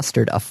jar of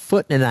mustard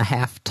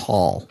 1.5 feet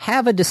tall?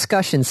 Have a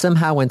discussion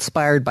somehow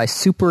inspired by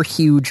super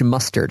huge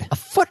mustard.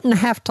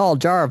 1.5 feet tall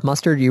jar of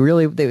mustard?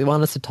 They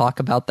want us to talk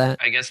about that?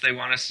 I guess they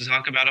want us to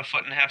talk about a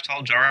 1.5 foot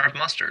tall jar of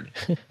mustard.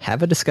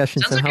 Have a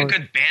discussion Sounds somehow. like a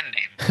good band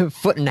name.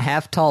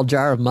 1.5 feet tall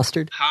jar of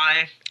mustard?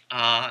 Hi.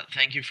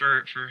 Thank you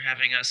for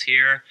having us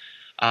here.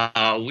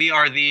 We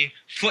are the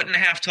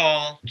 1.5 foot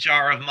tall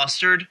jar of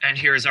mustard, and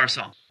here's our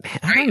song. Man,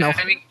 I don't know.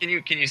 I mean,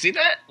 can you see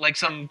that? Like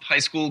some high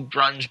school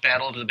grunge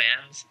battle of the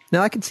bands?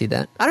 No, I can see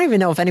that. I don't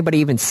even know if anybody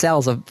even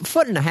sells a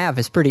 1.5 feet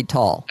is pretty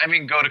tall. I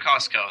mean, go to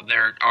Costco.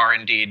 There are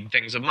indeed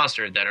things of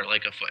mustard that are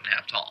like 1.5 foot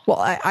tall. Well,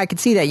 I could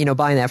see that,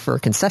 buying that for a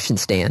concession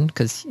stand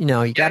because,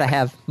 you got to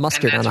have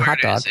mustard and on a that's hot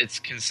where it dog. is. It's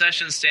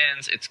concession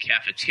stands, it's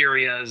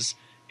cafeterias,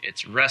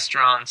 it's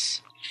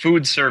restaurants,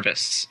 food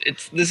service.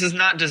 This is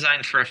not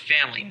designed for a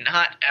family.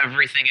 Not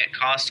everything at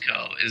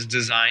Costco is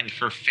designed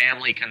for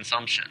family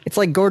consumption. It's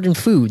like Gordon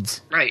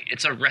Foods, Right,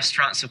 it's a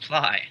restaurant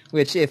supply.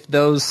 which if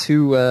those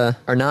who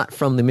are not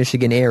from the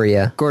Michigan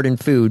area, Gordon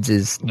Foods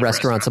is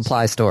restaurant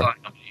supply store.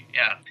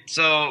 Yeah.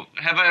 So,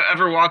 have I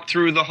ever walked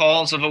through the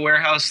halls of a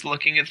warehouse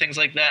looking at things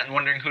like that and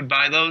wondering who'd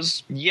buy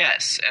those?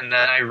 Yes, and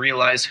then I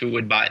realized who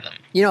would buy them.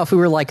 If we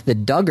were like the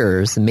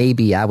Duggars,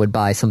 maybe I would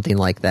buy something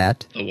like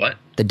that. The what?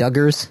 The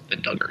Duggars. The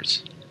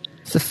Duggars.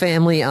 It's a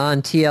family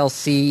on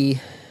TLC.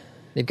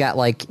 They've got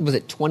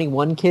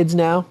 21 kids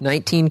now?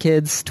 19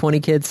 kids, 20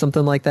 kids,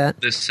 something like that.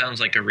 This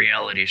sounds like a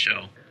reality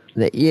show.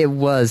 It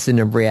was in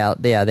a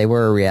reality. Yeah, they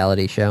were a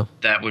reality show.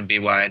 That would be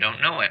why I don't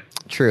know it.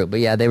 True,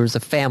 but yeah, there was a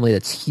family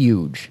that's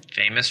huge.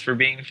 Famous for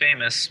being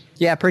famous.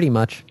 Yeah, pretty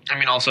much. I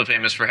mean, also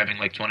famous for having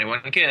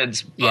 21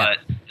 kids, Yeah.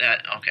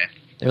 but okay.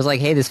 It was like,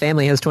 hey, this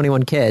family has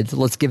 21 kids.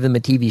 Let's give them a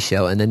TV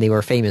show. And then they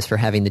were famous for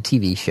having the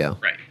TV show.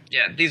 Right.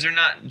 Yeah, these are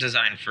not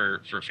designed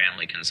for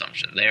family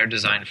consumption. They are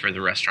designed for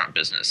the restaurant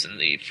business and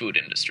the food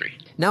industry.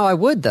 Now, I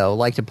would, though,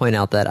 like to point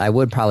out that I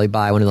would probably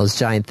buy one of those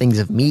giant things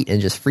of meat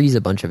and just freeze a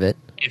bunch of it.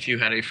 If you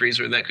had a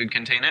freezer that could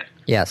contain it?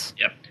 Yes.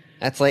 Yep.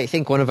 That's, I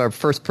think, one of our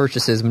first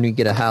purchases when we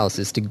get a house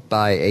is to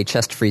buy a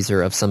chest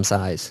freezer of some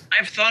size.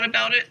 I've thought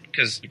about it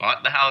because we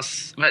bought the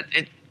house, but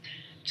it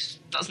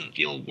just doesn't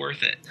feel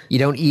worth it. You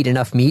don't eat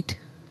enough meat?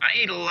 I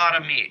eat a lot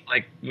of meat.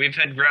 We've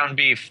had ground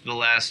beef the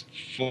last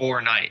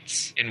 4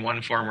 nights in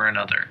one form or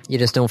another. You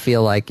just don't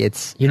feel like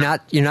it's... You're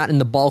not in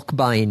the bulk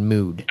buying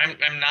mood.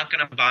 I'm not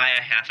going to buy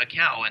a half a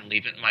cow and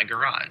leave it in my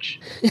garage.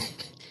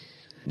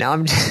 Now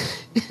I'm...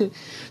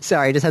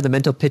 Sorry, I just had the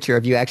mental picture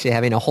of you actually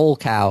having a whole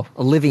cow,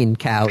 a living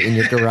cow in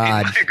your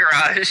garage. In my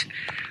garage.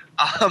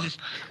 I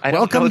don't know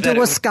Welcome that to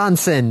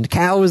Wisconsin.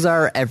 Cows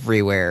are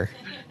everywhere.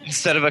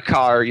 Instead of a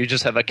car, you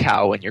just have a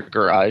cow in your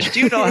garage.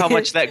 Do you know how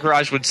much that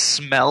garage would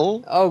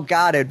smell? Oh,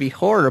 God, it'd be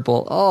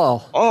horrible.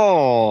 Oh.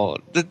 Oh,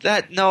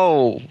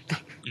 no.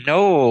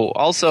 No.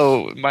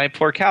 Also, my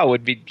poor cow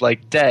would be,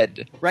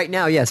 dead. Right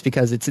now, yes,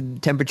 because it's in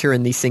temperature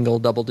in the single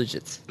double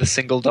digits. The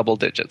single double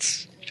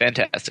digits.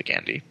 Fantastic,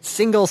 Andy.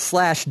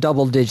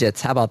 Single/double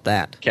digits. How about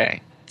that?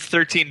 Okay. It's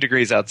 13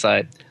 degrees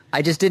outside.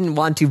 I just didn't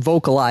want to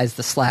vocalize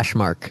the slash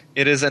mark.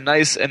 It is a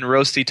nice and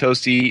roasty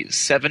toasty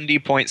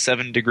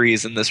 70.7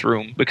 degrees in this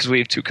room because we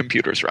have 2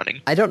 computers running.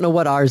 I don't know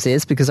what ours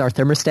is because our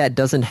thermostat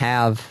doesn't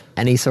have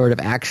any sort of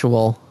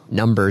actual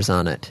numbers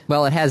on it.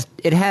 Well, it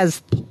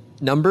has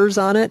numbers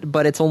on it,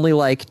 but it's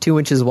only 2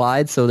 inches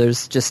wide, so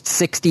there's just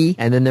 60,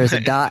 and then there's a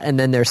dot, and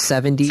then there's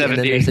 70, and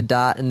then there's a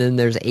dot, and then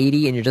there's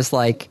 80, and you're just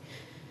like...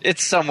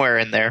 It's somewhere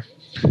in there.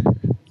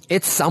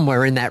 It's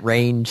somewhere in that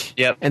range.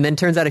 Yep. And then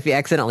turns out if you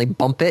accidentally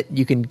bump it,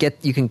 you can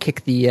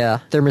kick the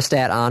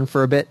thermostat on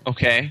for a bit.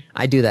 Okay.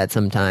 I do that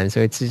sometimes. So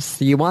it's just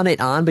you want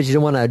it on, but you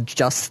don't want to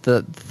adjust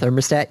the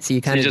thermostat, so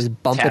you kind of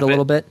just bump tap it a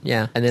little bit.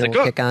 Yeah, and then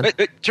it'll kick on.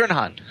 Turn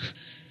on.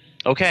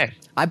 Okay.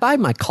 I buy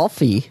my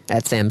coffee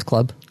at Sam's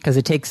Club because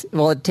it takes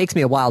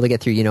me a while to get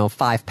through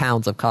 5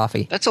 pounds of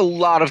coffee. That's a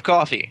lot of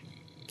coffee.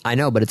 I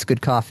know, but it's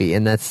good coffee,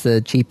 and that's the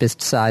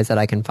cheapest size that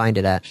I can find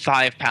it at.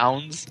 5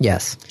 pounds?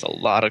 Yes. It's a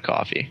lot of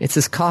coffee. It's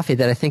this coffee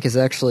that I think is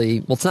actually,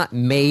 well, it's not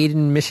made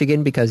in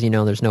Michigan because,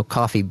 there's no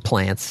coffee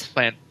plants.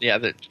 Yeah,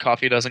 the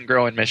coffee doesn't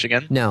grow in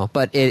Michigan. No,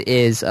 but it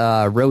is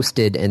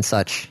roasted and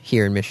such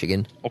here in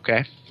Michigan.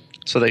 Okay.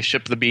 So they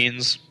ship the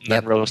beans and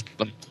Yep. then roast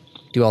them.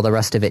 Do all the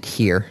rest of it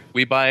here.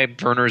 We buy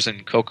Vernors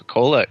and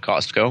Coca-Cola at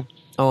Costco.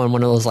 Oh, and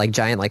one of those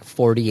giant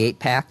 48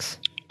 packs?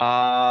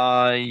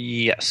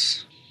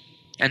 Yes.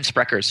 And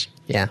Spreckers.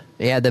 Yeah.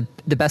 The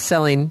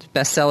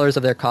bestsellers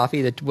of their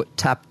coffee, the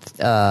top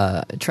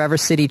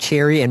Traverse City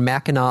Cherry and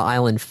Mackinac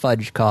Island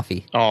Fudge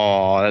coffee.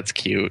 Oh, that's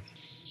cute.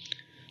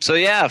 So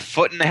yeah,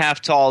 1.5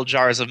 foot tall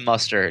jars of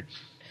mustard.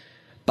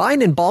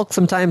 Buying in bulk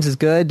sometimes is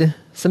good,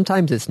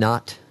 sometimes it's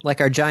not. Like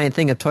our giant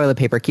thing of toilet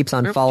paper keeps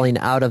on falling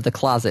out of the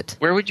closet.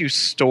 Where would you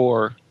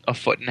store a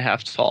 1.5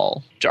 foot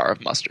tall jar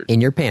of mustard? In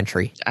your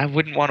pantry. I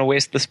wouldn't want to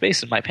waste the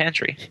space in my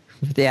pantry.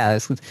 Yeah.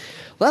 Well,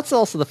 that's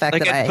also the fact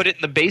that I'd put it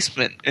in the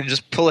basement and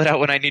just pull it out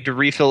when I need to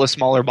refill a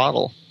smaller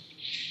bottle.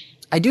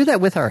 I do that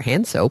with our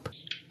hand soap.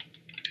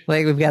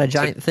 We've got a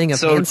giant thing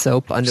of hand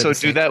soap under the So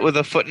sink. do that with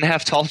a 1.5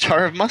 foot tall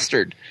jar of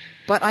mustard.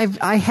 But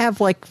I have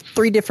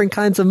 3 different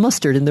kinds of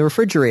mustard in the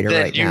refrigerator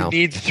right now. Then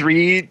you need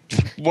 3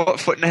 1.5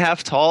 foot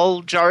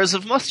tall jars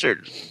of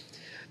mustard.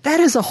 That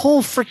is a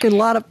whole freaking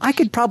lot of... I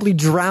could probably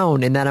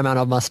drown in that amount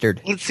of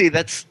mustard. Let's see.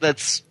 That's.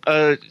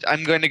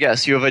 I'm going to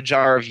guess you have a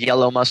jar of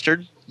yellow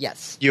mustard.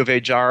 Yes. You have a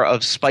jar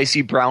of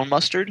spicy brown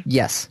mustard.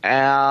 Yes.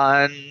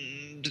 And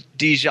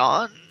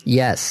Dijon.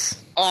 Yes.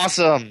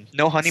 Awesome.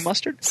 No honey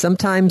mustard?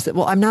 Sometimes...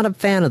 Well, I'm not a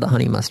fan of the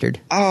honey mustard.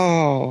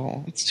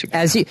 Oh, that's too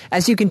bad.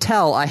 As you can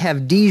tell, I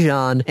have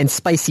Dijon and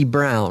spicy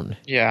brown.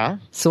 Yeah.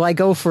 So I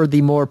go for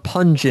the more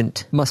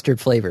pungent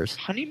mustard flavors.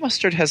 Honey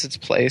mustard has its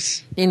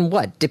place. In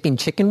what? Dipping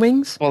chicken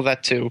wings? Well,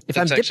 that too. If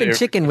I'm dipping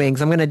chicken wings,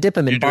 I'm going to dip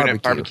them in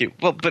barbecue.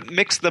 Well, but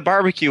mix the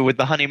barbecue with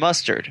the honey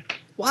mustard.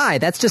 Why?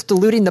 That's just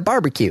diluting the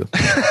barbecue.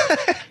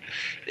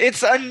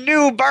 It's a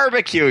new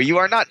barbecue. You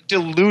are not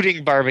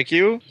diluting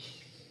barbecue.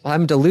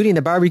 I'm diluting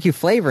the barbecue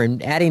flavor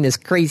and adding this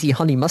crazy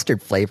honey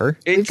mustard flavor.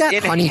 We've got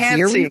honey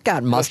here. We've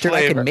got mustard.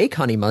 I can make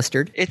honey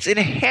mustard. It's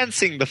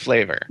enhancing the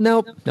flavor.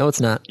 Nope. No,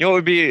 it's not. You know what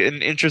would be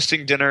an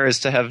interesting dinner is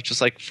to have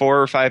just 4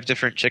 or 5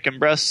 different chicken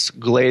breasts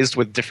glazed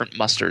with different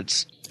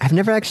mustards. I've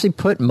never actually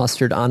put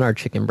mustard on our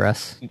chicken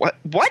breasts.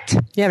 What?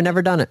 Yeah, I've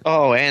never done it.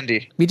 Oh,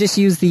 Andy. We just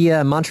use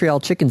the Montreal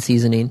chicken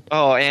seasoning.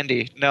 Oh,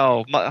 Andy.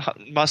 No.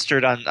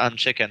 Mustard on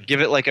chicken. Give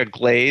it a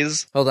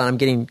glaze. Hold on, I'm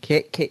getting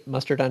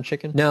mustard on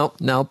chicken? No,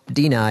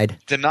 Denied.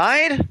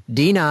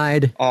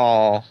 Denied?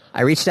 Oh.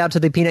 I reached out to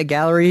the peanut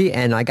gallery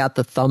and I got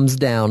the thumbs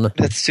down.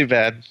 That's too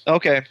bad.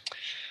 Okay.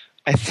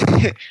 I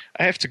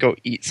have to go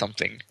eat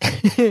something.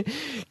 I'm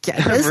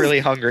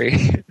really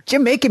hungry.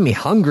 You're making me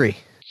hungry.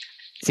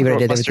 See what I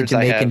did with the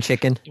Jamaican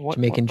chicken? What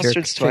Jamaican jerk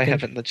mustards do I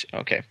have in the...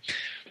 Okay.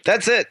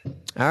 That's it.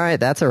 All right,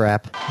 that's a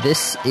wrap.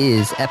 This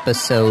is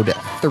episode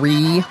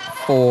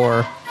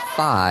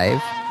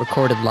 345,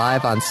 recorded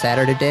live on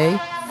Saturday,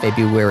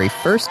 February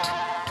 1st,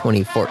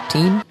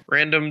 2014.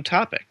 Random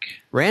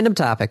topic.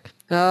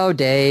 Oh,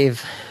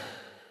 Dave.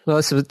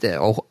 Hans.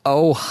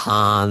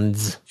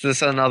 Is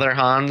this another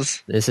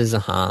Hans? This is a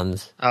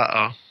Hans.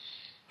 Uh-oh.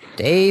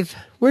 Dave,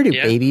 where do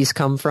babies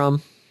come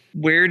from?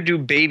 Where do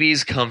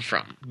babies come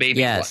from?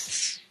 Baby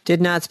butts.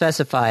 Did not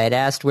specify. It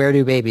asked, where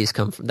do babies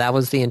come from? That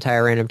was the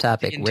entire random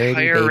topic.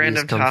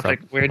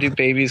 Where do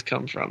babies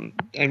come from?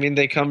 I mean,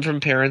 they come from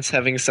parents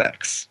having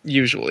sex,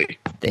 usually.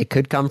 They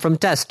could come from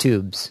test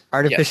tubes.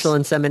 Artificial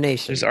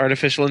insemination. There's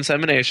artificial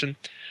insemination.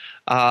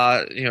 What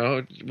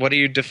are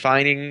you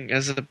defining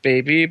as a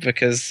baby?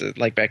 Because,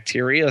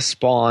 bacteria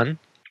spawn.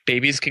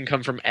 Babies can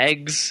come from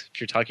eggs,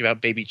 if you're talking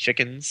about baby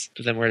chickens.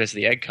 But then where does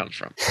the egg come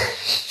from?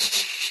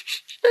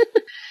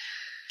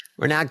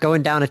 We're not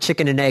going down a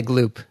chicken and egg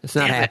loop. It's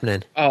not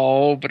happening.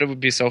 Oh, but it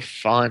would be so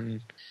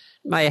fun.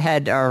 My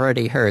head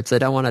already hurts. I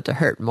don't want it to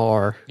hurt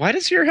more. Why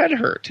does your head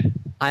hurt?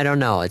 I don't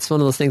know. It's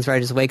one of those things where I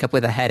just wake up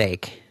with a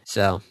headache.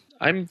 So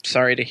I'm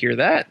sorry to hear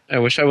that. I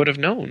wish I would have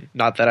known.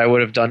 Not that I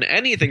would have done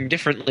anything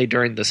differently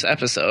during this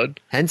episode.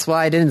 Hence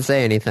why I didn't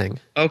say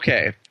anything.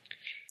 Okay.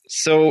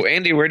 So,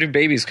 Andy, where do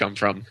babies come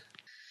from?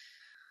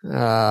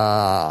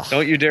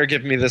 Don't you dare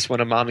give me this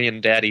one a mommy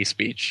and daddy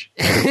speech.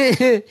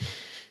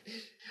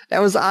 That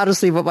was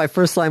honestly what my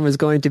first line was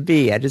going to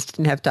be. I just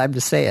didn't have time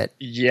to say it.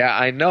 Yeah,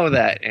 I know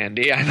that,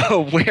 Andy. I'm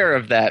aware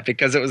of that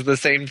because it was the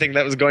same thing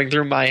that was going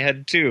through my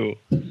head, too.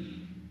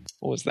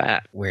 What was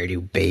that? Where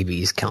do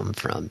babies come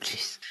from?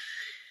 Jeez.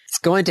 It's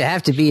going to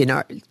have to be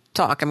an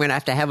talk I'm going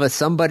to have with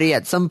somebody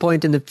at some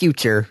point in the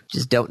future.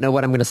 Just don't know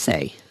what I'm going to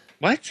say.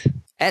 What?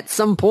 At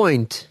some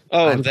point.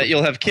 Oh, that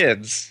you'll have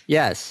kids.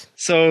 Yes.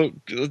 So,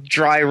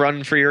 dry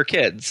run for your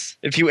kids.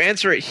 If you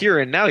answer it here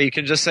and now, you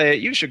can just say,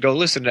 you should go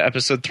listen to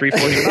episode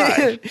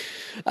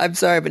 345. I'm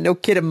sorry, but no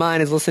kid of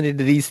mine is listening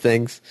to these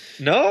things.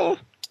 No?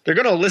 They're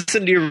going to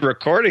listen to you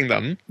recording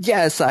them.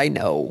 Yes, I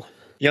know.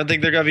 You don't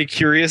think they're going to be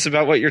curious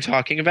about what you're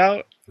talking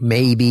about?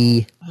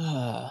 Maybe.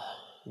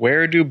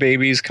 Where do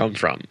babies come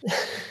from?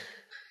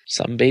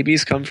 Some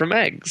babies come from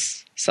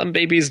eggs. Some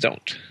babies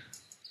don't.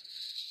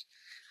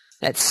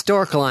 That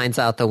stork line's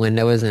out the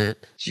window, isn't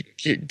it?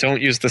 You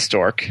don't use the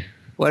stork.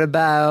 What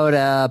about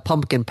a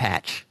pumpkin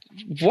patch?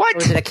 What?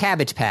 Or is it a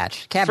cabbage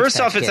patch? First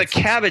off, it's a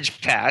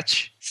cabbage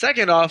patch.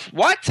 Second off,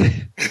 what?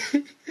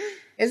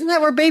 Isn't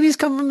that where babies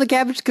come from, the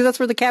cabbage? Because that's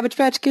where the Cabbage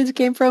Patch Kids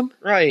came from?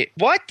 Right.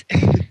 What?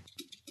 All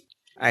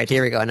right,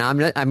 here we go. Now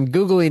I'm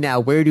Googling now,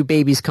 where do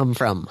babies come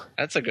from?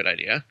 That's a good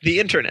idea. The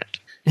internet.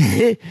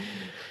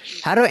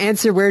 How to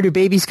answer where do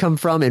babies come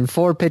from in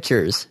 4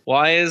 pictures.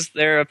 Why is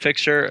there a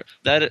picture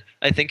that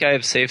I think I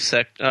have save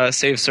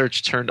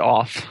search turned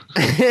off?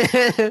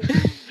 All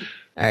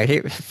right,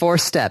 here 4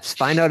 steps.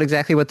 Find out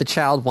exactly what the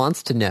child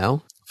wants to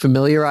know.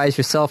 Familiarize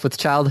yourself with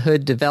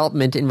childhood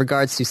development in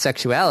regards to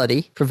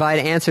sexuality. Provide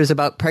answers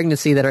about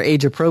pregnancy that are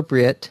age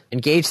appropriate.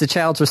 Engage the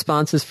child's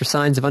responses for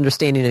signs of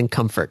understanding and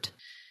comfort.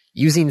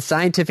 Using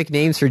scientific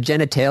names for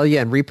genitalia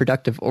and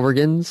reproductive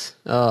organs.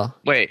 Oh.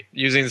 Wait,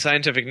 using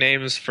scientific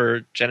names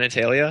for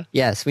genitalia?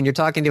 Yes, when you're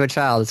talking to a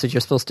child, that's what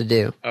you're supposed to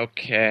do.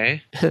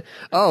 Okay.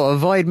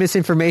 Avoid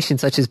misinformation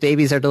such as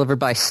babies are delivered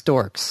by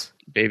storks,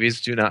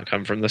 Babies do not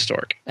come from the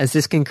stork. as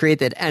this can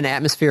create an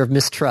atmosphere of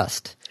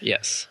mistrust.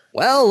 Yes.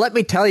 Well, let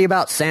me tell you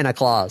about Santa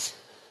Claus.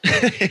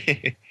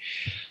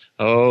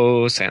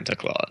 Oh, Santa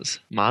Claus.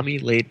 Mommy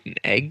laid an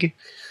egg?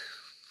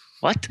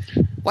 What?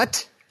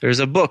 What? There's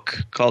a book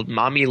called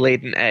Mommy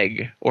Laid an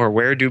Egg, or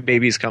Where Do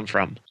Babies Come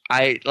From?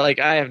 I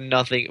have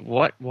nothing.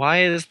 What?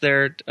 Why is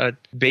there a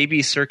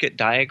baby circuit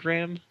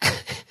diagram?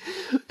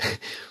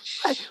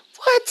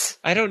 What?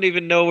 I don't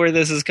even know where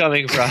this is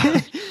coming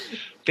from.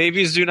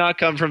 Babies do not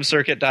come from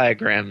circuit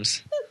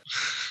diagrams.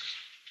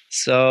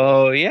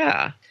 So,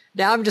 yeah.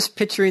 Now I'm just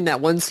picturing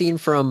that one scene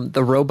from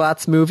the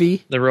Robots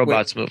movie. The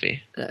Robots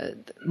movie.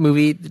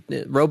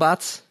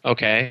 Robots?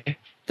 Okay.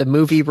 The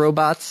movie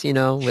Robots,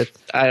 with...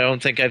 I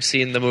don't think I've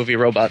seen the movie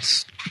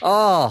Robots.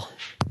 Oh,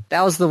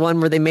 that was the one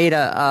where they made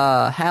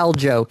a Hal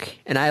joke,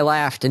 and I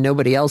laughed and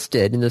nobody else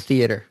did in the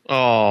theater.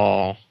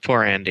 Oh,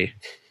 poor Andy.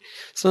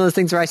 It's one of those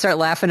things where I start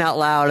laughing out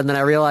loud, and then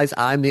I realize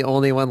I'm the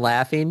only one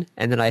laughing,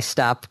 and then I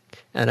stop,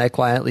 and I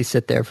quietly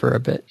sit there for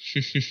a bit.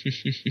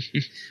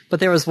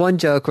 But there was one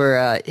joke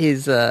where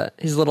his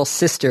little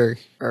sister,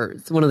 or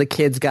one of the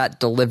kids, got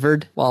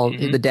delivered while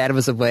the dad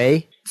was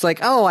away. It's like,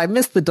 oh, I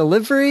missed the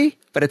delivery,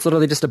 but it's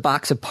literally just a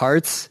box of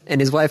parts, and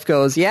his wife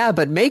goes, yeah,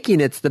 but making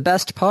it's the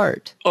best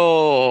part.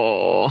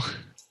 Oh.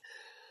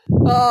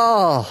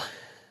 Oh.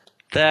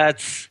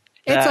 It's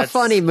a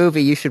funny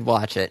movie. You should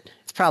watch it.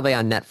 It's probably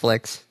on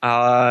Netflix.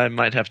 I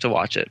might have to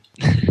watch it.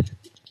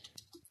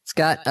 It's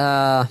got,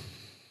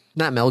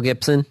 not Mel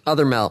Gibson,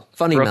 other Mel.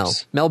 Funny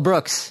Brooks. Mel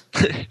Brooks.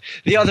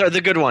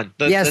 The good one.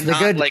 The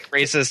good,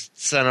 racist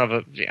son of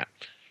a, yeah.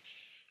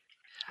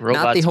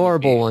 Robots not the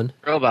horrible movie. one.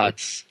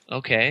 Robots.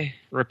 Okay.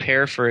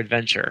 Repair for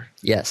Adventure.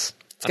 Yes.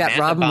 It's got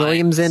Amanda Robin Bynes,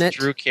 Williams in it.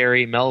 Drew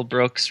Carey, Mel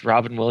Brooks,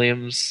 Robin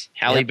Williams,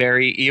 Halle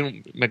Berry,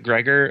 Ian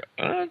McGregor.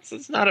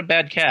 It's not a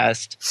bad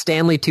cast.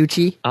 Stanley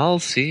Tucci. I'll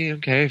see.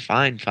 Okay,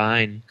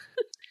 fine.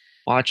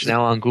 Watch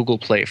now on Google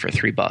Play for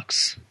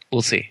 $3.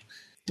 We'll see.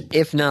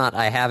 If not,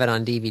 I have it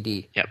on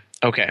DVD. Yep.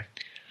 Okay.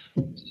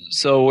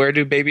 So where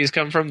do babies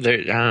come from?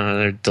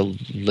 They're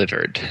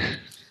delivered.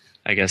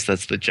 I guess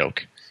that's the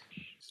joke.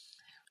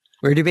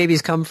 Where do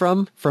babies come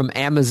from? From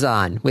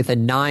Amazon with a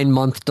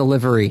 9-month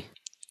delivery.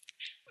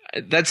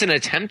 That's an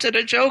attempt at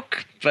a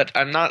joke, but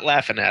I'm not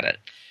laughing at it.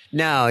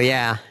 No,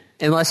 yeah.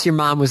 Unless your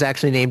mom was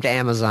actually named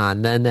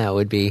Amazon, then that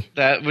would be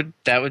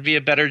be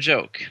a better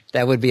joke.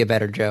 That would be a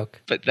better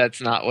joke. But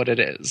that's not what it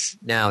is.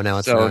 No,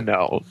 it's so not.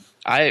 No.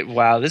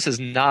 Wow, this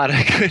is not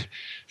a good.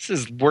 This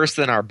is worse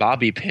than our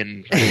bobby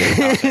pin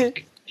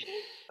topic.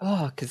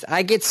 Oh, because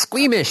I get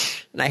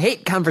squeamish, and I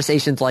hate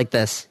conversations like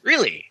this.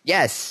 Really?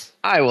 Yes.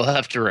 I will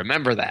have to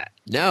remember that.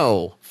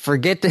 No,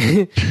 forget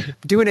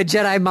doing a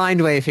Jedi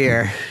mind wave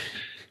here.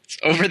 It's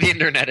over the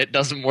internet. It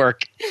doesn't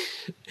work.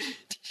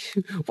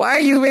 Why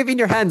are you waving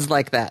your hands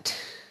like that?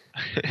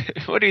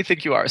 What do you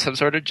think you are, some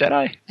sort of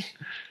Jedi?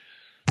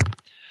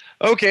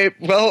 Okay,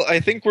 well, I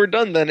think we're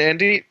done then,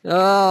 Andy.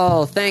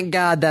 Oh, thank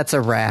God that's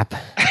a wrap.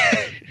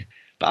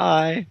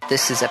 Bye.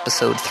 This is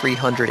episode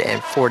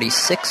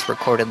 346,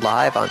 recorded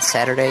live on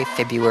Saturday,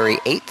 February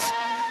 8th,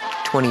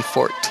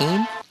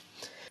 2014.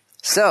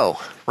 So,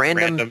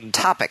 random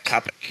topic.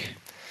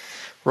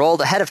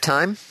 Rolled ahead of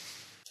time.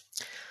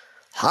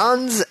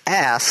 Hans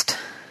asked,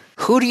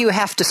 who do you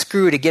have to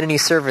screw to get any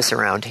service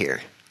around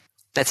here?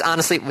 That's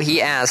honestly,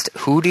 he asked,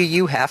 who do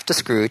you have to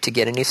screw to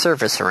get any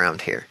service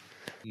around here?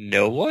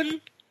 No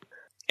one?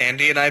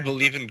 Andy and I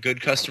believe in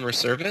good customer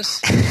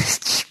service.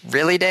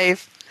 Really,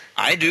 Dave?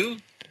 I do.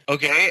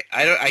 Okay,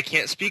 I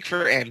can't speak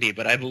for Andy,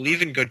 but I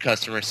believe in good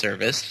customer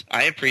service.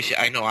 I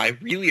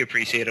really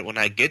appreciate it when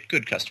I get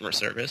good customer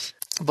service.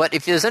 But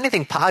if there's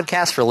anything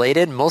podcast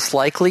related, most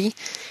likely,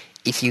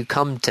 if you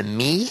come to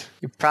me,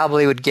 you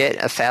probably would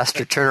get a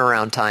faster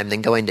turnaround time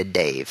than going to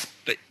Dave.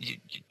 But,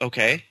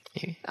 okay.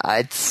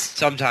 It's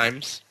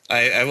Sometimes.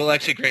 I will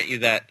actually grant you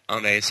that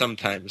on a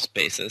sometimes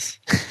basis.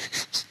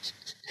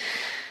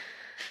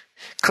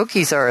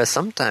 Cookies are a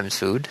sometimes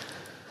food.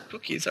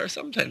 Cookies are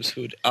sometimes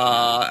food.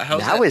 How's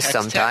Now that is PAX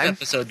sometime. 10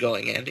 episode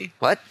going, Andy?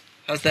 What?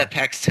 How's that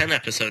PAX 10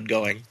 episode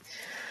going?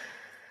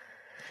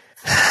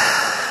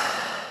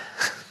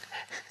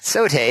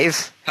 So,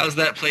 Dave, How's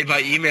that play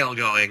by email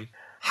going?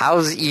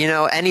 how's,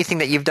 anything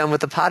that you've done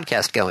with the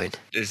podcast going?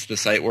 Is the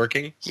site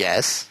working?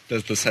 Yes.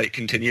 Does the site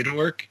continue to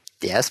work?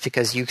 Yes,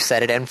 because you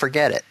set it and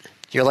forget it.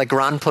 You're like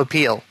Ron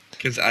Popeil.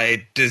 Because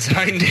I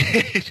designed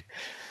it.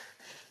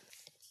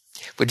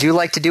 Would you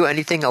like to do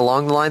anything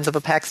along the lines of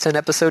a PAX 10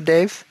 episode,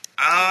 Dave?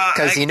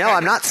 Because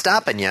I'm not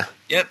stopping you.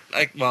 Yep.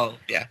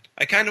 Yeah.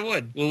 I kind of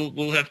would.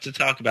 We'll have to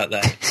talk about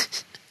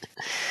that.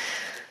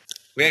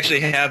 We actually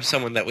have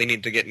someone that we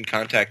need to get in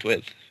contact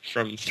with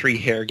from Three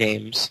Hair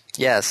Games.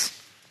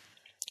 Yes.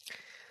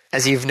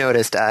 As you've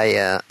noticed,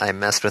 I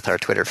messed with our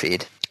Twitter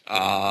feed.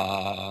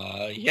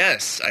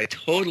 Yes, I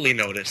totally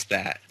noticed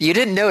that. You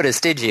didn't notice,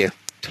 did you?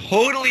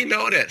 Totally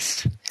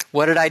noticed.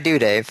 What did I do,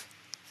 Dave?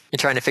 You're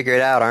trying to figure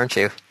it out, aren't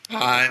you?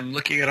 I'm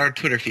looking at our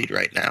Twitter feed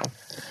right now.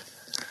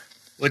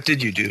 What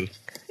did you do?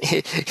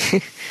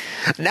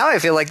 Now I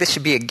feel like this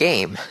should be a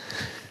game.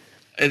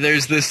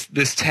 There's this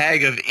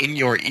tag of in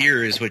your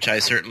ears, which I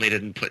certainly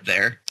didn't put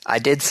there. I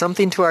did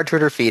something to our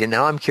Twitter feed, and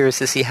now I'm curious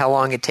to see how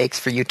long it takes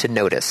for you to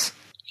notice.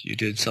 You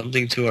did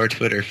something to our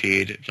Twitter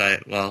feed.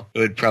 It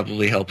would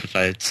probably help if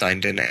I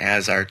signed in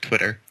as our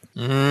Twitter.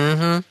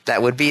 Mm-hmm.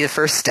 That would be the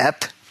first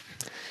step.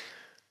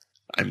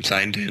 I'm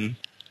signed in.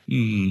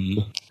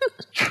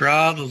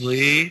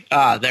 Probably.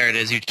 There it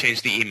is. You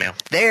changed the email.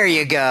 There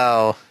you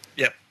go.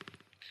 Yep.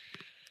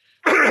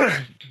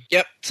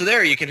 Yep. So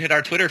there, you can hit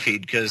our Twitter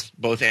feed because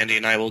both Andy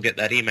and I will get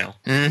that email.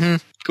 Mm-hmm.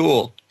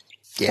 Cool.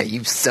 Yeah,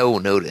 you've so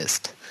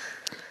noticed.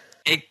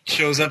 It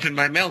shows up in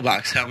my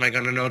mailbox. How am I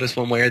going to notice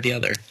one way or the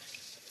other?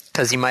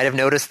 Because you might have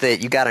noticed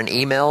that you got an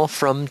email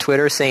from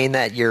Twitter saying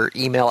that your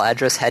email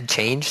address had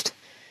changed.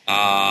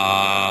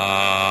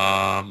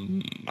 I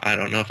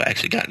don't know if I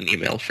actually got an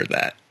email for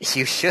that.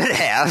 You should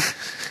have.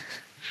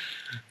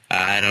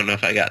 I don't know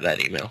if I got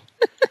that email.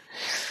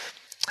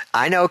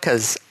 I know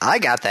because I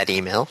got that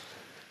email.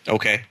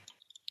 Okay.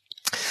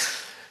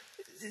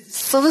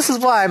 So this is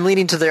why I'm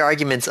leaning to the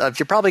arguments of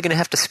you're probably going to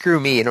have to screw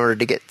me in order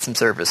to get some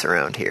service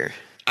around here.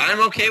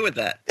 I'm okay with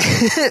that.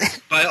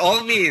 By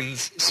all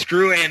means,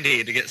 screw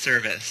Andy to get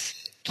service.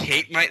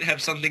 Kate might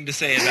have something to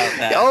say about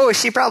that. Oh,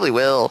 she probably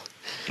will.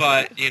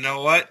 But you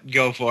know what?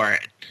 Go for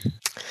it.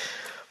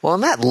 Well,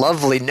 on that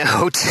lovely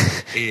note...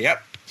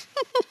 Yep.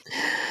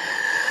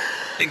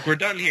 I think we're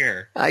done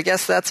here. I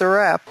guess that's a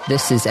wrap.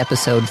 This is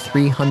episode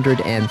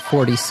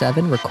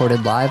 347,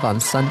 recorded live on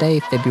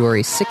Sunday,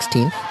 February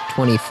 16th,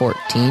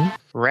 2014.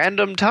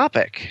 Random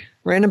topic.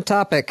 Random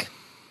topic.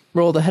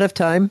 Rolled ahead of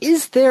time.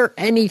 Is there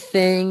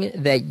anything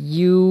that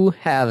you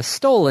have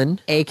stolen,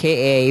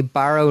 aka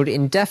borrowed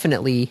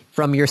indefinitely,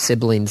 from your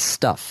siblings'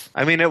 stuff?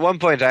 I mean, at one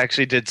point I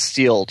actually did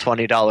steal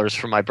 $20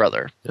 from my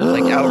brother.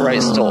 Like,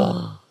 outright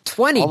stole.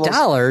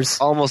 $20?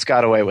 Almost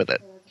got away with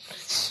it.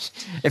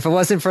 If it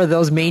wasn't for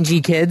those mangy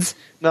kids?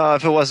 No,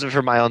 if it wasn't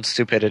for my own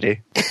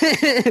stupidity.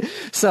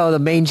 So, the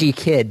mangy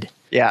kid.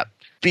 Yeah.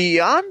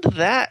 Beyond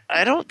that,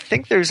 I don't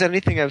think there's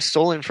anything I've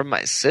stolen from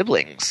my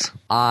siblings.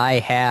 I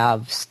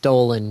have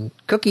stolen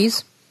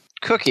cookies.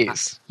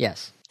 Cookies?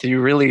 Yes. Did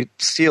you really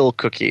steal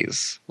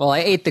cookies? Well, I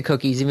ate the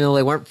cookies, even though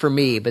they weren't for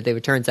me, but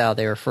it turns out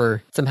they were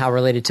for somehow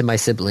related to my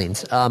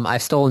siblings.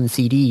 I've stolen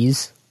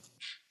CDs.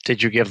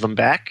 Did you give them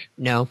back?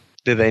 No,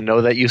 Did they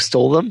know that you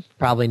stole them?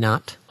 probably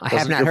not. I have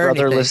Doesn't not your heard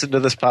brother anything. listen to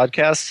this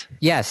podcast?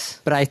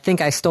 Yes, but I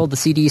think I stole the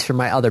CDs from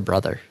my other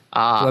brother. Who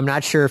I'm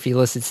not sure if he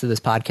listens to this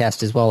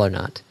podcast as well or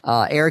not.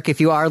 Eric,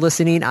 if you are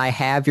listening, I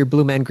have your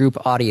Blue Man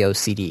Group audio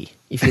CD,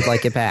 if you'd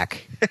like it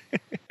back.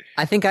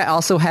 I think I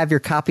also have your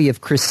copy of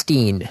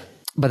Christine,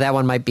 but that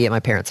one might be at my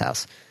parents'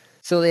 house.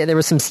 So there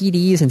were some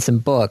CDs and some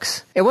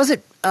books. It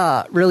wasn't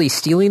really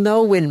stealing,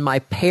 though, when my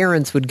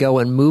parents would go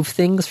and move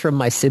things from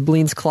my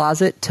siblings'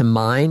 closet to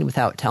mine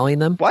without telling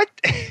them. What?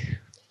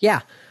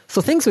 Yeah. So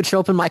things would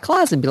show up in my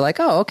closet and be like,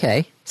 oh,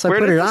 okay. So Where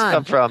I put did it this on.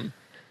 come from?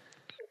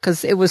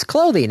 Because it was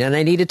clothing, and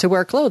I needed to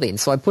wear clothing,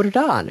 so I put it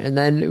on. And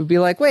then it would be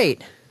like,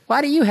 wait,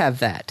 why do you have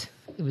that?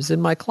 It was in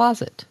my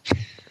closet.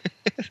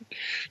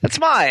 That's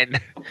mine.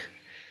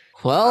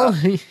 Well,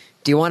 do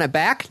you want it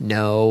back?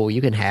 No,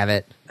 you can have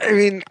it. I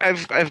mean,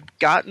 I've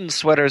gotten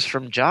sweaters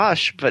from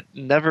Josh, but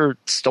never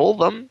stole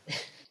them.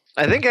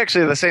 I think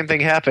actually the same thing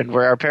happened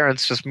where our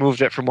parents just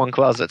moved it from one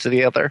closet to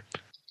the other.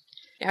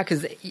 Yeah,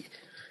 because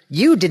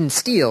you didn't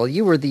steal.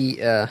 You were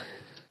the,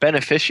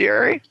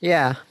 Beneficiary?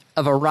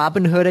 of a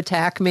Robin Hood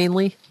attack,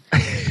 mainly.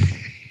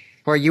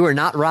 Where you were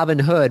not Robin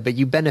Hood, but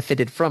you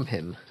benefited from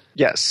him.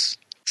 Yes.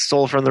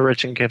 stole from the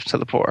rich and gave to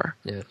the poor.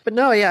 Yeah. But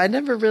no, yeah, I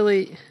never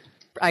really.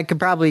 I could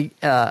probably.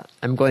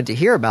 I'm going to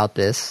hear about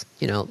this,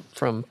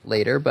 from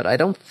later, but I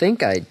don't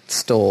think I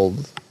stole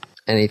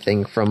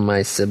anything from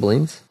my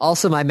siblings.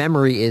 Also, my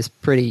memory is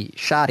pretty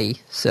shoddy,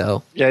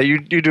 so. Yeah, you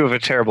do have a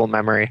terrible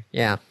memory.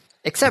 Yeah.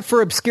 Except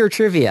for obscure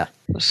trivia.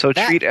 So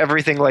treat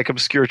everything like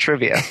obscure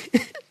trivia.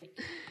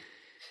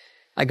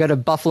 I go to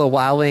Buffalo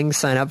Wild Wings,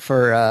 sign up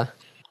for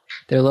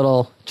their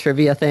little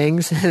trivia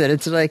things, and then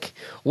it's like,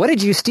 what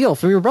did you steal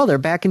from your brother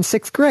back in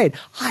 6th grade?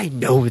 I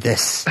know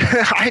this.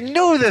 I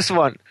know this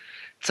one.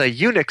 It's a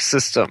Unix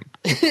system.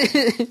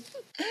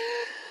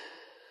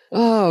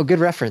 Oh, good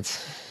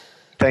reference.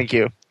 Thank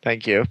you. I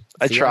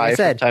See, try like I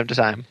said, from time to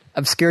time.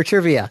 Obscure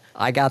trivia.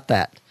 I got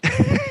that.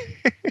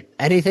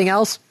 Anything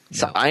else? No.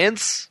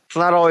 Science? It's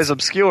not always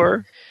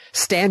obscure.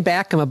 Stand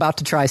back. I'm about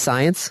to try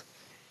science.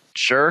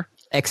 Sure.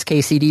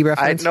 XKCD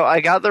reference?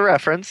 I got the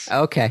reference.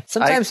 Okay.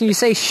 Sometimes when you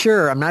say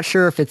sure, I'm not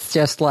sure if it's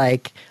just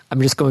like,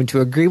 I'm just going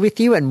to agree with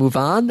you and move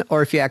on,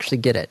 or if you actually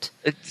get it.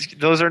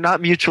 Those are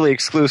not mutually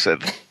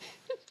exclusive.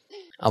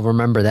 I'll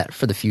remember that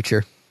for the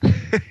future.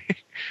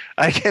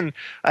 I can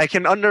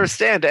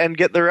understand and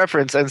get the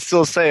reference and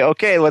still say,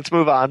 okay, let's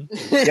move on.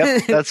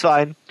 Yep, that's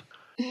fine.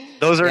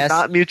 Those are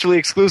not mutually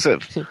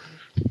exclusive.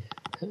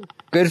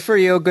 Good for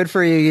you.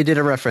 You did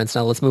a reference.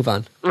 Now let's move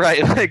on.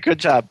 Right. Good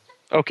job.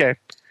 Okay.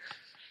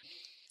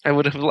 I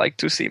would have liked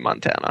to see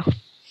Montana.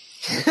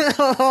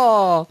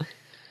 Oh,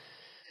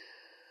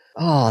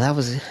 that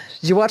was...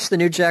 Did you watch the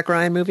new Jack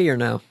Ryan movie or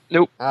no?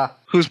 Nope.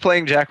 Who's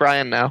playing Jack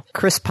Ryan now?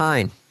 Chris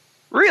Pine.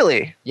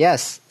 Really?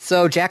 Yes.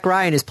 So Jack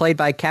Ryan is played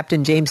by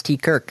Captain James T.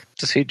 Kirk.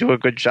 Does he do a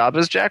good job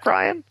as Jack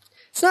Ryan?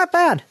 It's not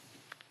bad.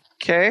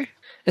 Okay.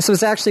 This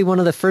was actually one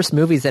of the first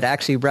movies that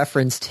actually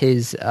referenced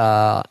his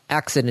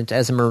accident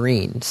as a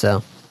Marine,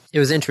 so it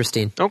was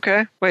interesting.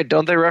 Okay. Wait,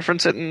 don't they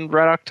reference it in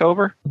Red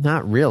October?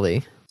 Not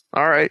really.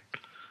 All right.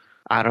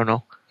 I don't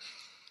know.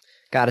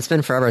 God, it's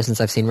been forever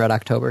since I've seen Red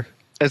October.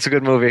 It's a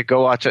good movie.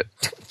 Go watch it.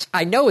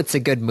 I know it's a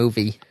good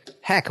movie.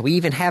 Heck, we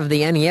even have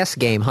the NES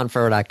game Hunt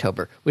for Red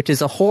October, which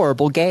is a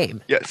horrible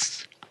game.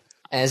 Yes.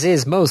 As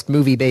is most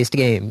movie-based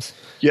games.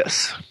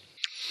 Yes.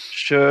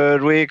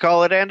 Should we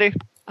call it, Andy?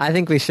 I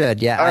think we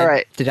should, yeah. All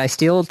right. Did I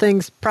steal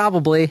things?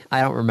 Probably.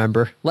 I don't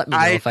remember. Let me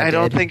know if I did. I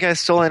don't think I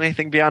stole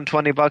anything beyond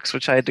 $20,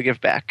 which I had to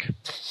give back.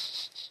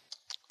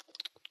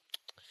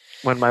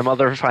 When my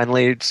mother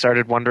finally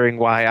started wondering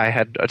why I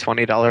had a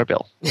 $20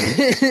 bill.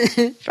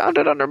 Found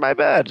it under my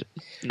bed.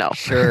 No.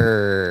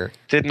 Sure.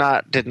 Did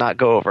not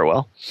go over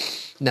well.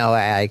 No,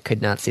 I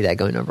could not see that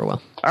going over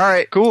well. All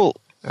right, cool.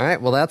 All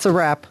right, well, that's a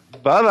wrap.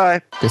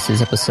 Bye-bye. This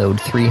is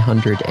episode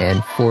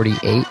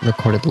 348,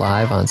 recorded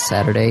live on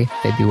Saturday,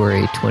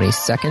 February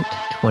 22nd,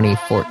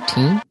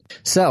 2014.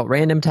 So,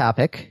 random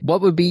topic.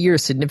 What would be your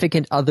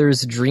significant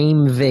other's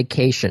dream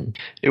vacation?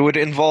 It would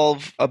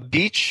involve a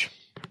beach,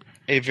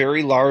 a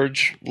very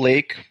large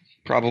lake,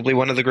 probably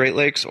one of the Great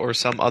Lakes, or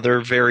some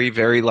other very,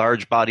 very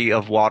large body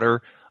of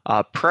water,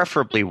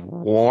 preferably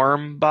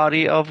warm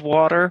body of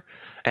water,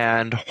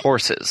 and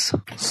horses.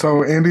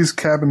 So Andy's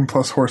cabin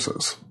plus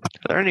horses.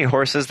 Are there any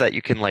horses that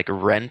you can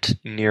rent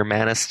near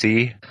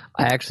Manistee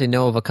I actually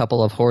know of a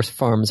couple of horse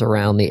farms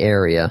around the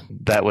area.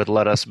 that would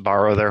let us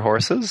borrow their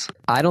horses?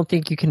 I don't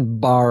think you can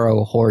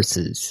borrow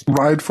horses.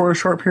 Ride for a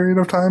short period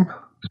of time?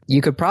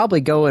 You could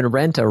probably go and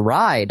rent a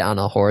ride on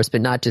a horse,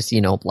 but not just,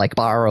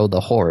 borrow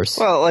the horse.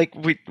 Well,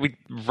 we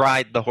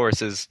ride the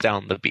horses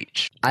down the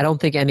beach. I don't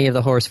think any of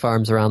the horse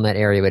farms around that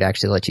area would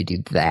actually let you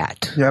do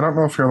that. Yeah, I don't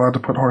know if you're allowed to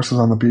put horses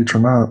on the beach or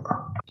not.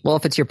 Well,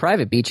 if it's your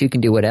private beach, you can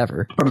do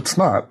whatever. But it's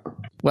not.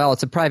 Well,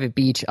 it's a private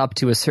beach up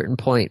to a certain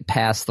point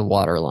past the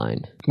water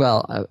line.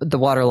 Well, the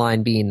water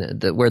line being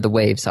where the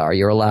waves are.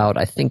 You're allowed,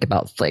 I think,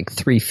 about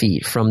 3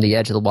 feet from the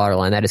edge of the water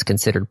line. That is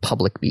considered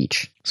public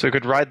beach. So we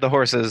could ride the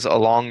horses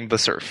along the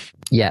surf.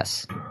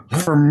 Yes.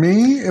 For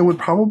me, it would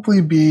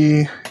probably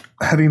be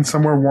heading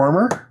somewhere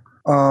warmer.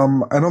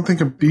 I don't think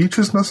a beach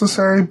is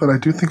necessary, but I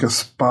do think a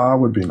spa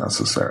would be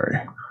necessary.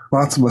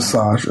 Lots of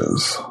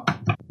massages.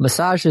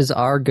 Massages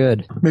are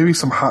good. Maybe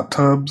some hot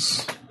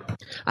tubs.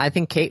 I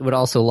think Kate would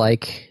also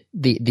like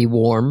the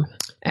warm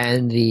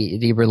and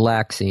the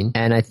relaxing.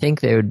 And I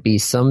think there would be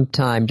some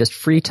time, just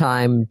free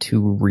time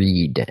to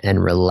read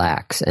and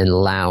relax and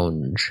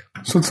lounge.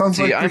 So it sounds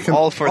like I'm we can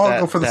all for all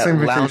that, go for the that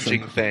same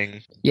lounging vacation.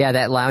 thing. Yeah,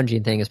 that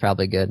lounging thing is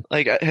probably good.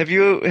 Have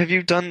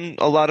you done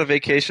a lot of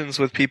vacations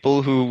with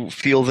people who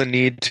feel the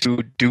need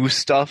to do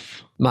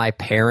stuff? My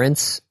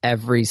parents,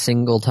 every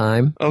single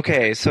time.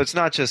 Okay, so it's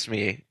not just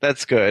me.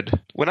 That's good.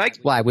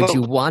 Why, would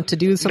you want to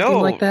do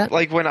something like that?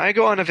 When I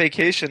go on a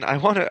vacation,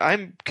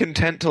 I'm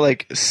content to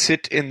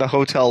sit in the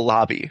hotel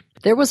lobby.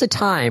 There was a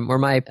time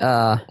where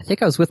I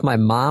think I was with my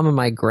mom and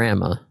my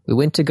grandma. We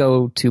went to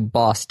go to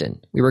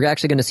Boston. We were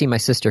actually going to see my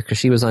sister because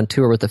she was on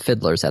tour with the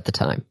Fiddlers at the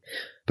time.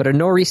 But a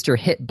nor'easter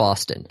hit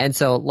Boston. And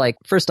so, like,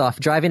 first off,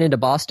 driving into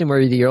Boston where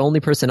you're the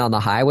only person on the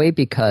highway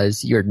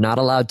because you're not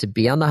allowed to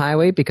be on the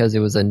highway because it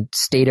was a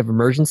state of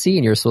emergency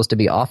and you're supposed to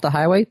be off the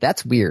highway,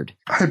 that's weird.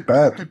 I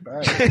bet.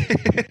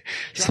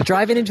 So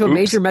driving into a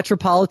major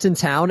metropolitan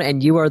town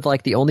and you are,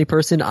 like, the only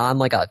person on,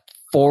 like, a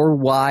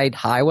 4-wide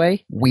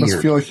highway, weird.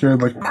 Must feel like you're,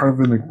 like, part of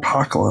an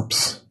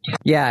apocalypse.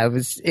 Yeah,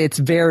 it's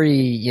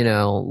very,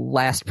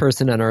 last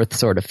person on earth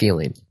sort of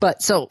feeling.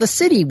 But so the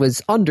city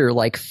was under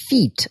like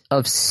feet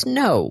of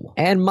snow,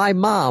 and my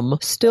mom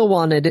still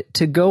wanted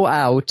to go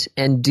out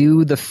and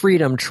do the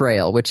Freedom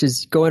Trail, which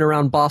is going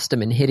around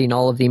Boston and hitting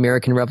all of the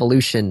American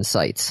Revolution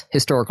sites,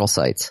 historical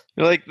sites.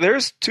 You're like,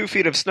 there's 2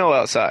 feet of snow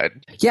outside.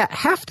 Yeah,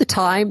 half the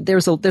time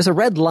there's a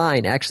red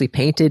line actually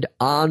painted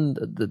on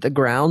the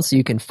ground so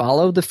you can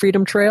follow the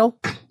Freedom Trail.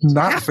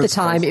 Half the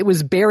time it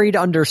was buried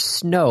under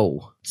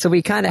snow. So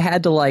we kind of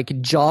had to like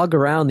jog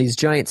around these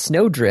giant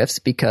snow drifts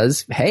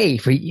because, hey,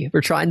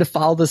 we're trying to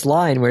follow this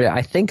line where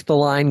I think the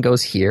line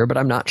goes here, but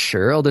I'm not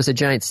sure. Oh, there's a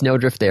giant snow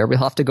drift there. We'll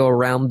have to go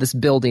around this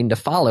building to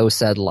follow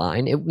said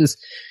line. It was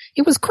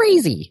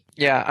crazy.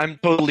 Yeah, I'm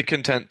totally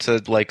content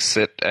to like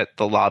sit at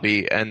the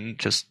lobby and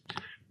just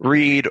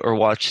read or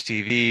watch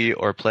TV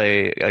or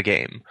play a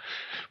game.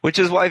 Which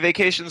is why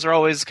vacations are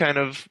always kind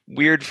of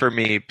weird for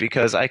me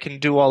because I can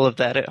do all of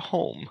that at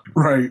home.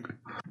 Right.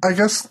 I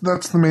guess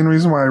that's the main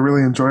reason why I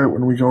really enjoy it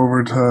when we go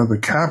over to the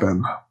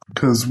cabin.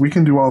 Because we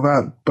can do all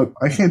that, but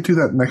I can't do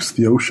that next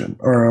to the ocean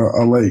or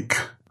a lake.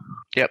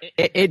 Yep.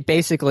 It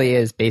basically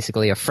is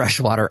a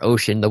freshwater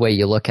ocean the way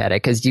you look at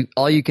it because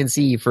all you can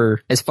see for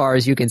as far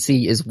as you can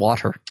see is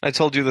water. I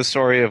told you the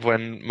story of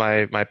when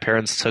my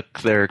parents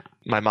took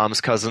my mom's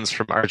cousins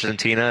from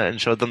Argentina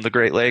and showed them the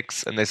Great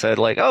Lakes, and they said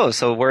like, "Oh,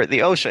 so we're at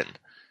the ocean,"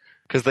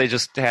 because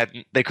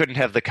they couldn't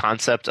have the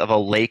concept of a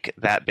lake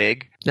that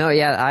big. No,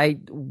 yeah,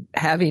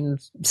 having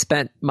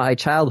spent my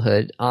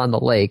childhood on the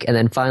lake and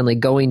then finally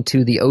going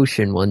to the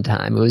ocean one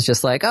time, it was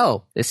just like,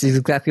 oh, this is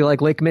exactly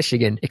like Lake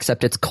Michigan,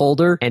 except it's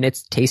colder and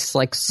it tastes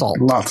like salt.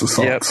 Lots of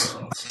salt. Yep.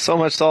 So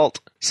much salt.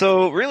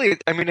 So really,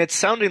 I mean, it's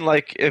sounding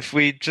like if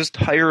we just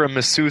hire a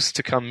masseuse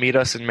to come meet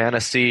us in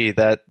Manistee,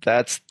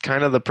 that's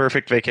kind of the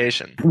perfect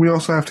vacation. We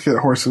also have to get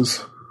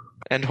horses.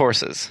 And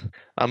horses.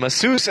 A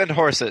masseuse and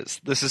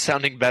horses. This is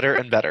sounding better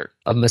and better.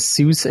 A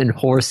masseuse and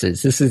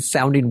horses. This is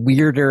sounding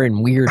weirder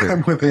and weirder.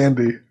 I'm with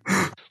Andy.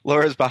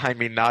 Laura's behind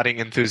me nodding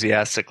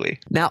enthusiastically.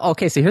 Now,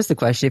 okay, so here's the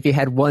question. If you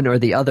had one or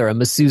the other, a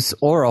masseuse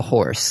or a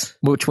horse,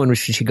 which one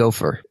should she go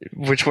for?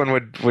 Which one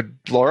would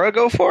Laura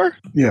go for?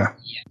 Yeah.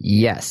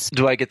 Yes.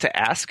 Do I get to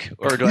ask,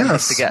 or do I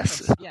have to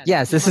guess?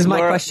 Yes, this is my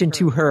Laura, question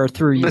to her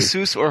through you.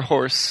 Masseuse or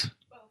horse?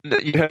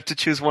 You have to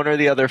choose one or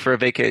the other for a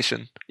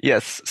vacation.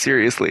 Yes,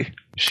 seriously.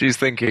 She's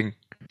thinking.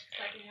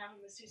 I can have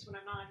a masseuse when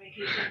I'm not on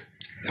vacation.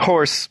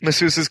 Horse.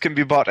 Masseuses can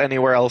be bought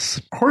anywhere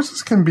else.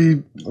 Horses can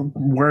be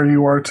where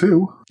you are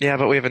too. Yeah,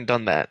 but we haven't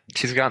done that.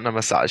 She's gotten a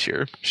massage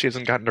here. She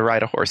hasn't gotten to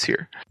ride a horse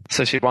here.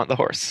 So she'd want the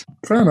horse.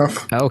 Fair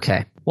enough.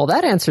 Okay. Well,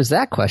 that answers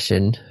that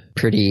question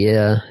pretty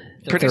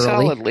thoroughly.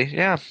 Solidly,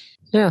 yeah.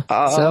 Yeah.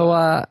 So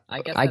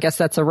I guess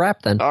that's a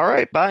wrap then. All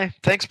right, bye.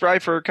 Thanks, Bri,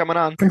 for coming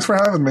on. Thanks for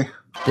having me.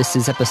 This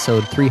is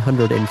episode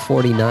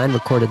 349,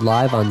 recorded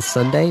live on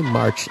Sunday,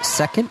 March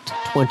 2nd,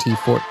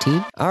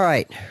 2014. All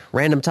right,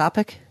 random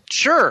topic?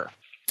 Sure.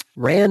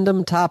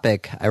 Random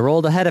topic. I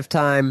rolled ahead of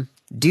time.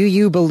 Do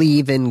you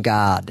believe in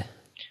God?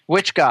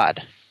 Which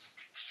God?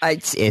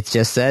 It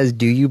just says,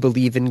 do you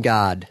believe in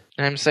God?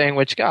 I'm saying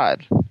which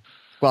God?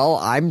 Well,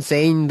 I'm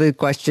saying the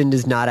question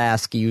does not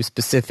ask you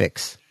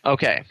specifics.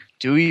 Okay.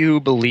 Do you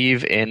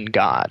believe in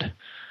God?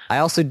 I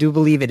also do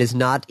believe it is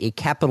not a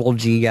capital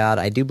G God.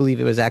 I do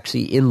believe it was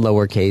actually in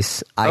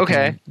lowercase. I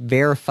can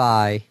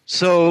verify.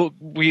 So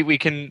we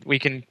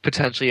can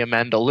potentially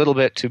amend a little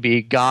bit to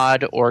be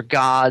God or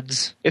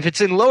gods. If it's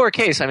in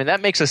lowercase, I mean,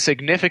 that makes a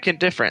significant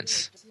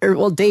difference.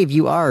 Well, Dave,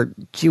 you are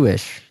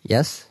Jewish,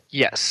 yes?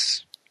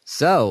 Yes.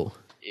 So?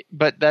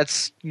 But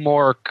that's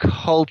more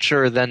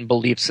culture than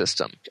belief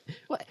system.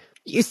 What?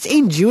 You're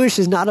saying Jewish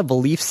is not a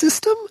belief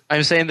system?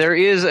 I'm saying there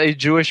is a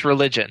Jewish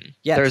religion.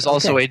 Yes, there's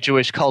also okay. a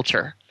Jewish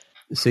culture.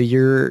 So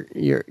you're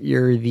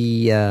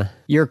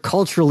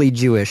culturally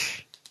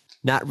Jewish,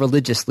 not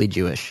religiously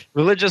Jewish.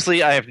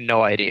 Religiously, I have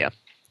no idea.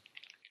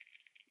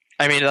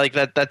 I mean, like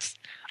that's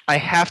I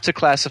have to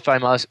classify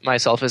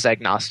myself as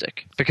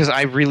agnostic because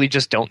I really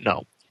just don't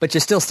know. But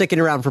you're still sticking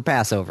around for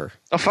Passover.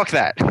 Oh, fuck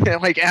that.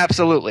 Like,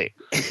 absolutely.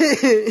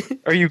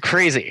 Are you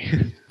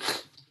crazy?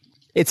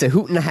 It's a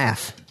hoot and a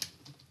half.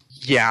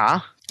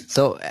 Yeah.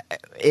 So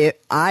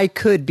I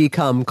could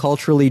become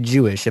culturally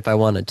Jewish if I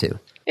wanted to.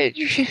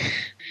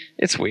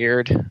 It's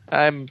weird.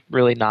 I'm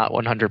really not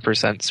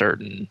 100%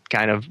 certain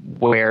kind of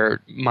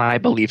where my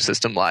belief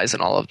system lies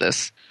in all of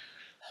this.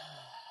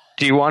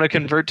 Do you want to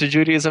convert to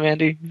Judaism,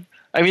 Andy?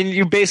 I mean,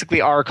 you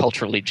basically are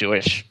culturally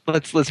Jewish.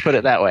 Let's put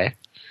it that way.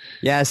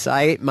 Yes,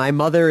 my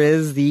mother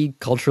is the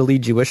culturally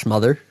Jewish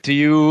mother. Do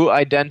you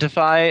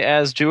identify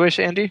as Jewish,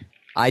 Andy?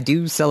 I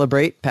do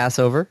celebrate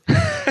Passover.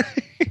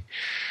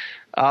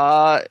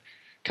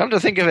 Come to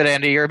think of it,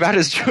 Andy, you're about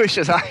as Jewish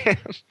as I am.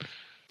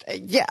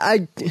 Yeah,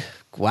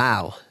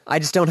 wow. I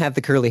just don't have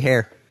the curly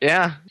hair.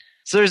 Yeah.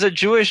 So there's a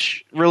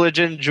Jewish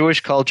religion,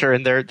 Jewish culture,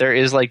 and there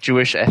is like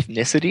Jewish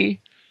ethnicity.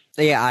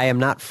 Yeah, I am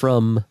not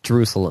from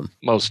Jerusalem.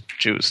 Most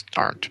Jews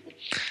aren't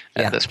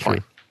at this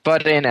point. True.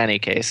 But in any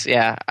case,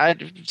 yeah.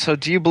 So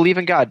do you believe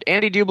in God?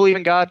 Andy, do you believe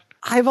in God?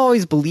 I've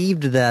always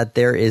believed that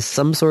there is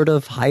some sort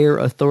of higher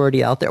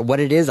authority out there. What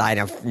it is, I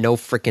have no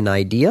freaking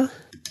idea.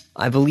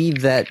 I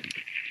believe that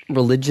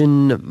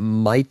religion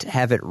might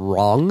have it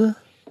wrong,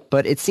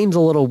 but it seems a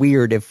little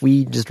weird if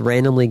we just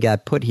randomly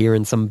got put here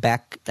in some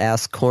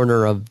back-ass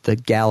corner of the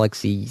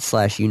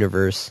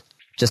galaxy/universe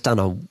just on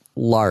a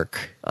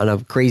lark, on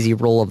a crazy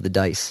roll of the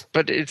dice.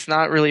 But it's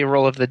not really a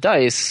roll of the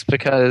dice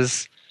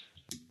because,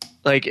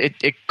 like,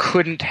 it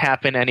couldn't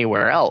happen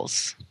anywhere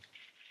else.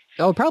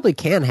 Oh, it probably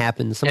can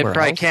happen somewhere else. It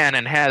probably can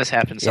and has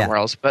happened somewhere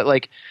else. But,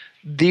 like,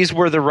 these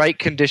were the right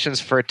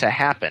conditions for it to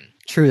happen.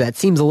 True, that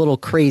seems a little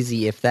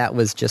crazy if that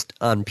was just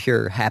on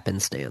pure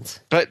happenstance.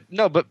 But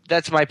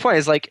that's my point.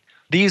 Is like,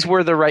 these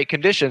were the right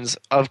conditions.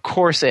 Of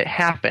course it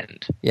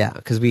happened. Yeah,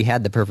 because we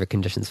had the perfect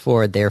conditions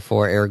for it,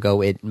 therefore,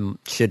 ergo, it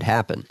should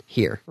happen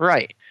here.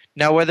 Right.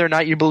 Now, whether or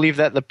not you believe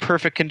that the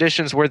perfect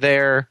conditions were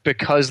there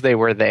because they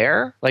were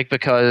there, like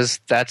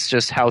because that's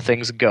just how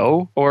things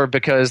go, or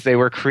because they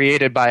were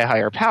created by a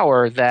higher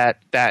power,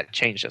 that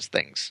changes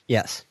things.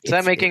 Yes. Is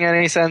that making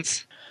any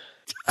sense?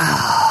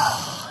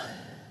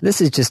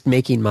 This is just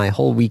making my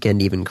whole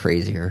weekend even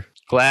crazier.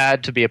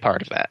 Glad to be a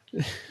part of that.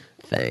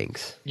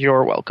 Thanks.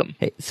 You're welcome.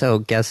 Hey, so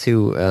guess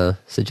who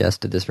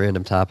suggested this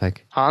random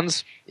topic?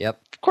 Hans? Yep.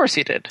 Of course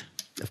he did.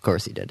 Of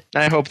course he did.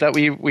 I hope that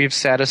we've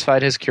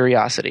satisfied his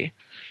curiosity.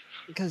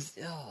 Because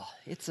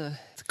it's a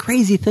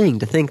crazy thing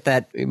to think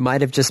that it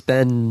might have just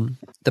been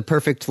the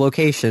perfect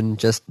location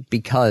just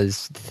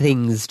because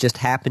things just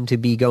happen to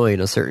be going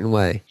a certain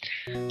way.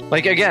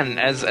 Like, again,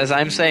 as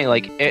I'm saying,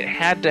 like, it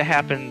had to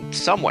happen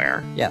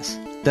somewhere. Yes.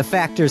 The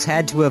factors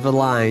had to have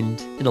aligned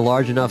in a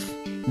large enough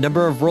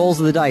number of rolls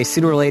of the dice.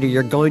 Sooner or later,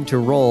 you're going to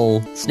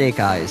roll snake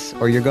eyes,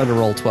 or you're going to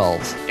roll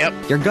 12s. Yep.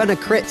 You're going to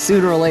crit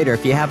sooner or later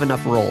if you have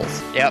enough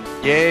rolls. Yep.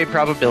 Yay,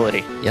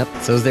 probability. Yep.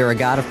 So is there a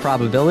god of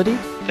probability?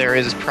 There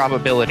is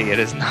probability. It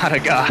is not a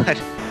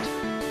god.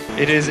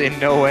 It is in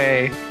no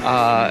way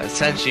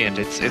sentient.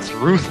 It's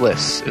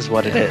ruthless, is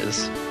what it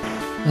is.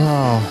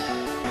 Oh.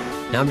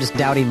 Now I'm just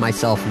doubting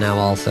myself now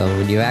also.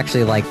 When you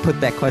actually, like, put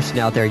that question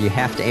out there and you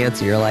have to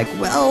answer, you're like,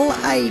 well,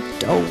 I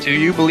don't. Do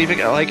you believe in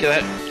like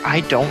that?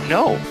 I don't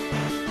know.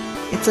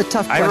 It's a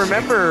tough question.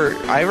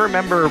 I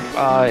remember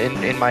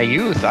in my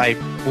youth, I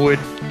would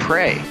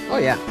pray. Oh,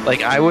 yeah.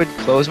 Like, I would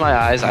close my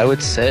eyes, I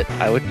would sit,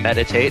 I would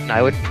meditate, and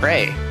I would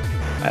pray.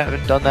 I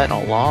haven't done that in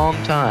a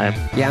long time.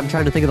 Yeah, I'm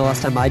trying to think of the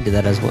last time I did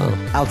that as well.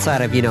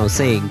 Outside of,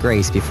 saying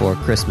grace before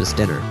Christmas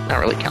dinner. I don't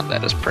really count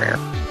that as prayer.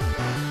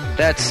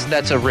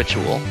 That's a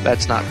ritual.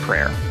 That's not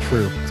prayer.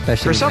 True.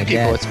 Especially for some my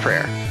people, dad. it's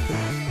prayer.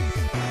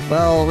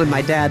 Well, when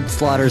my dad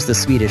slaughters the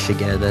Swedish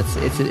again,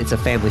 it's a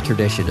family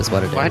tradition, is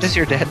what it is. Why does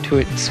your dad do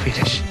it in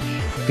Swedish?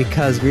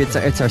 Because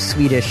it's our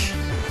Swedish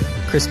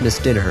Christmas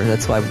dinner.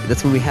 That's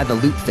when we had the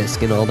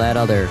lutefisk and all that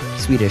other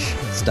Swedish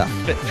stuff.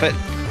 But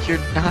you're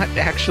not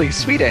actually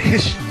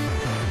Swedish.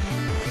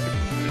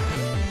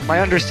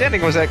 My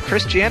understanding was that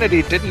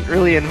Christianity didn't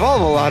really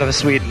involve a lot of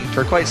Sweden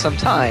for quite some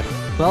time.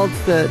 Well,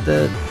 it's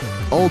the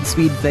old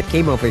Swedes that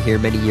came over here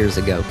many years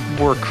ago.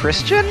 Were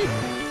Christian?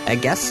 I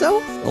guess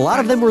so. A lot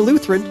of them were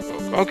Lutheran.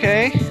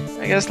 Okay.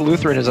 I guess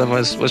Lutheranism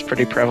was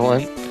pretty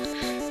prevalent.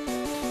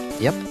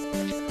 Yep.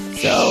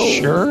 So...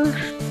 Sure?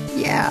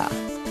 Yeah.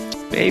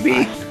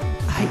 Maybe?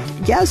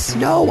 Yes,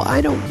 no,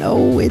 I don't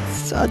know.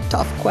 It's a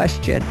tough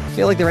question. I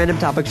feel like the random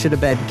topic should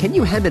have been, can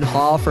you hem and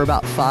haw for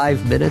about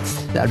 5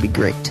 minutes? That'd be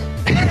great.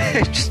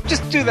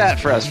 just do that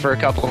for us for a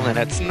couple of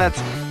minutes, and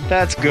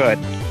that's good.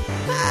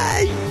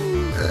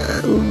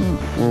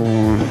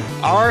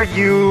 Are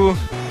you...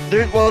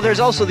 there's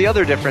also the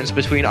other difference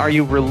between are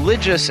you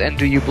religious and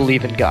do you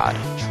believe in God?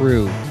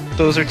 True.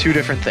 Those are two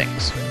different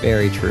things.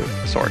 Very true.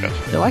 Sort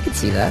of. No, I could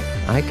see that.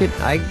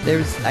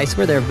 I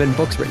swear there have been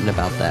books written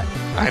about that.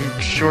 I'm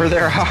sure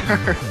there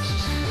are.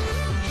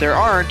 If there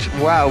aren't,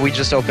 wow, we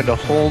just opened a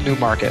whole new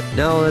market.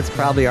 No, it's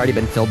probably already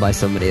been filled by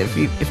somebody. If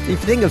you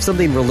think of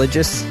something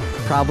religious,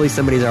 probably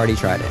somebody's already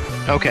tried it.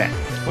 Okay.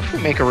 What if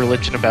we make a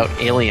religion about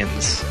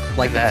aliens?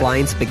 Like the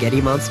flying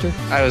spaghetti monster?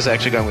 I was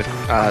actually going with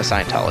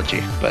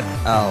Scientology, but...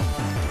 Oh.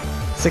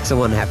 6 of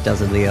one, half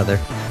dozen of the other.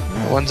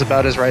 One's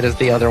about as right as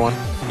the other one.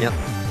 Yep.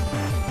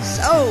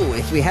 So,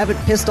 if we haven't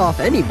pissed off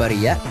anybody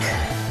yet...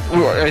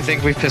 I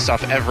think we've pissed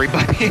off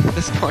everybody at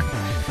this point.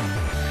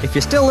 If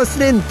you're still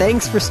listening,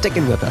 thanks for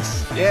sticking with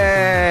us.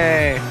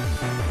 Yay!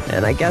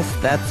 And I guess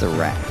that's a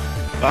wrap.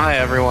 Bye,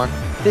 everyone.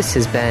 This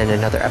has been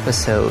another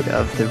episode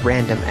of the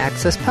Random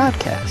Access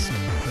Podcast.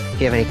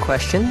 you have any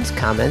questions,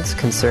 comments,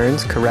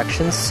 concerns,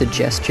 corrections,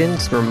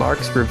 suggestions,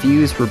 remarks,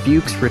 reviews,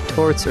 rebukes,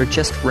 retorts, or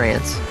just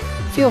rants,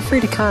 feel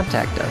free to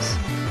contact us.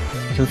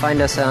 You can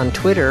find us on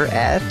Twitter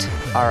at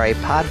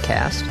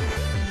RAPodcast,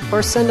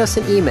 or send us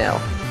an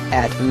email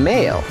at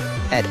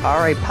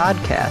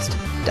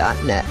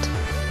mail@rapodcast.net.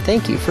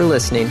 Thank you for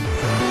listening.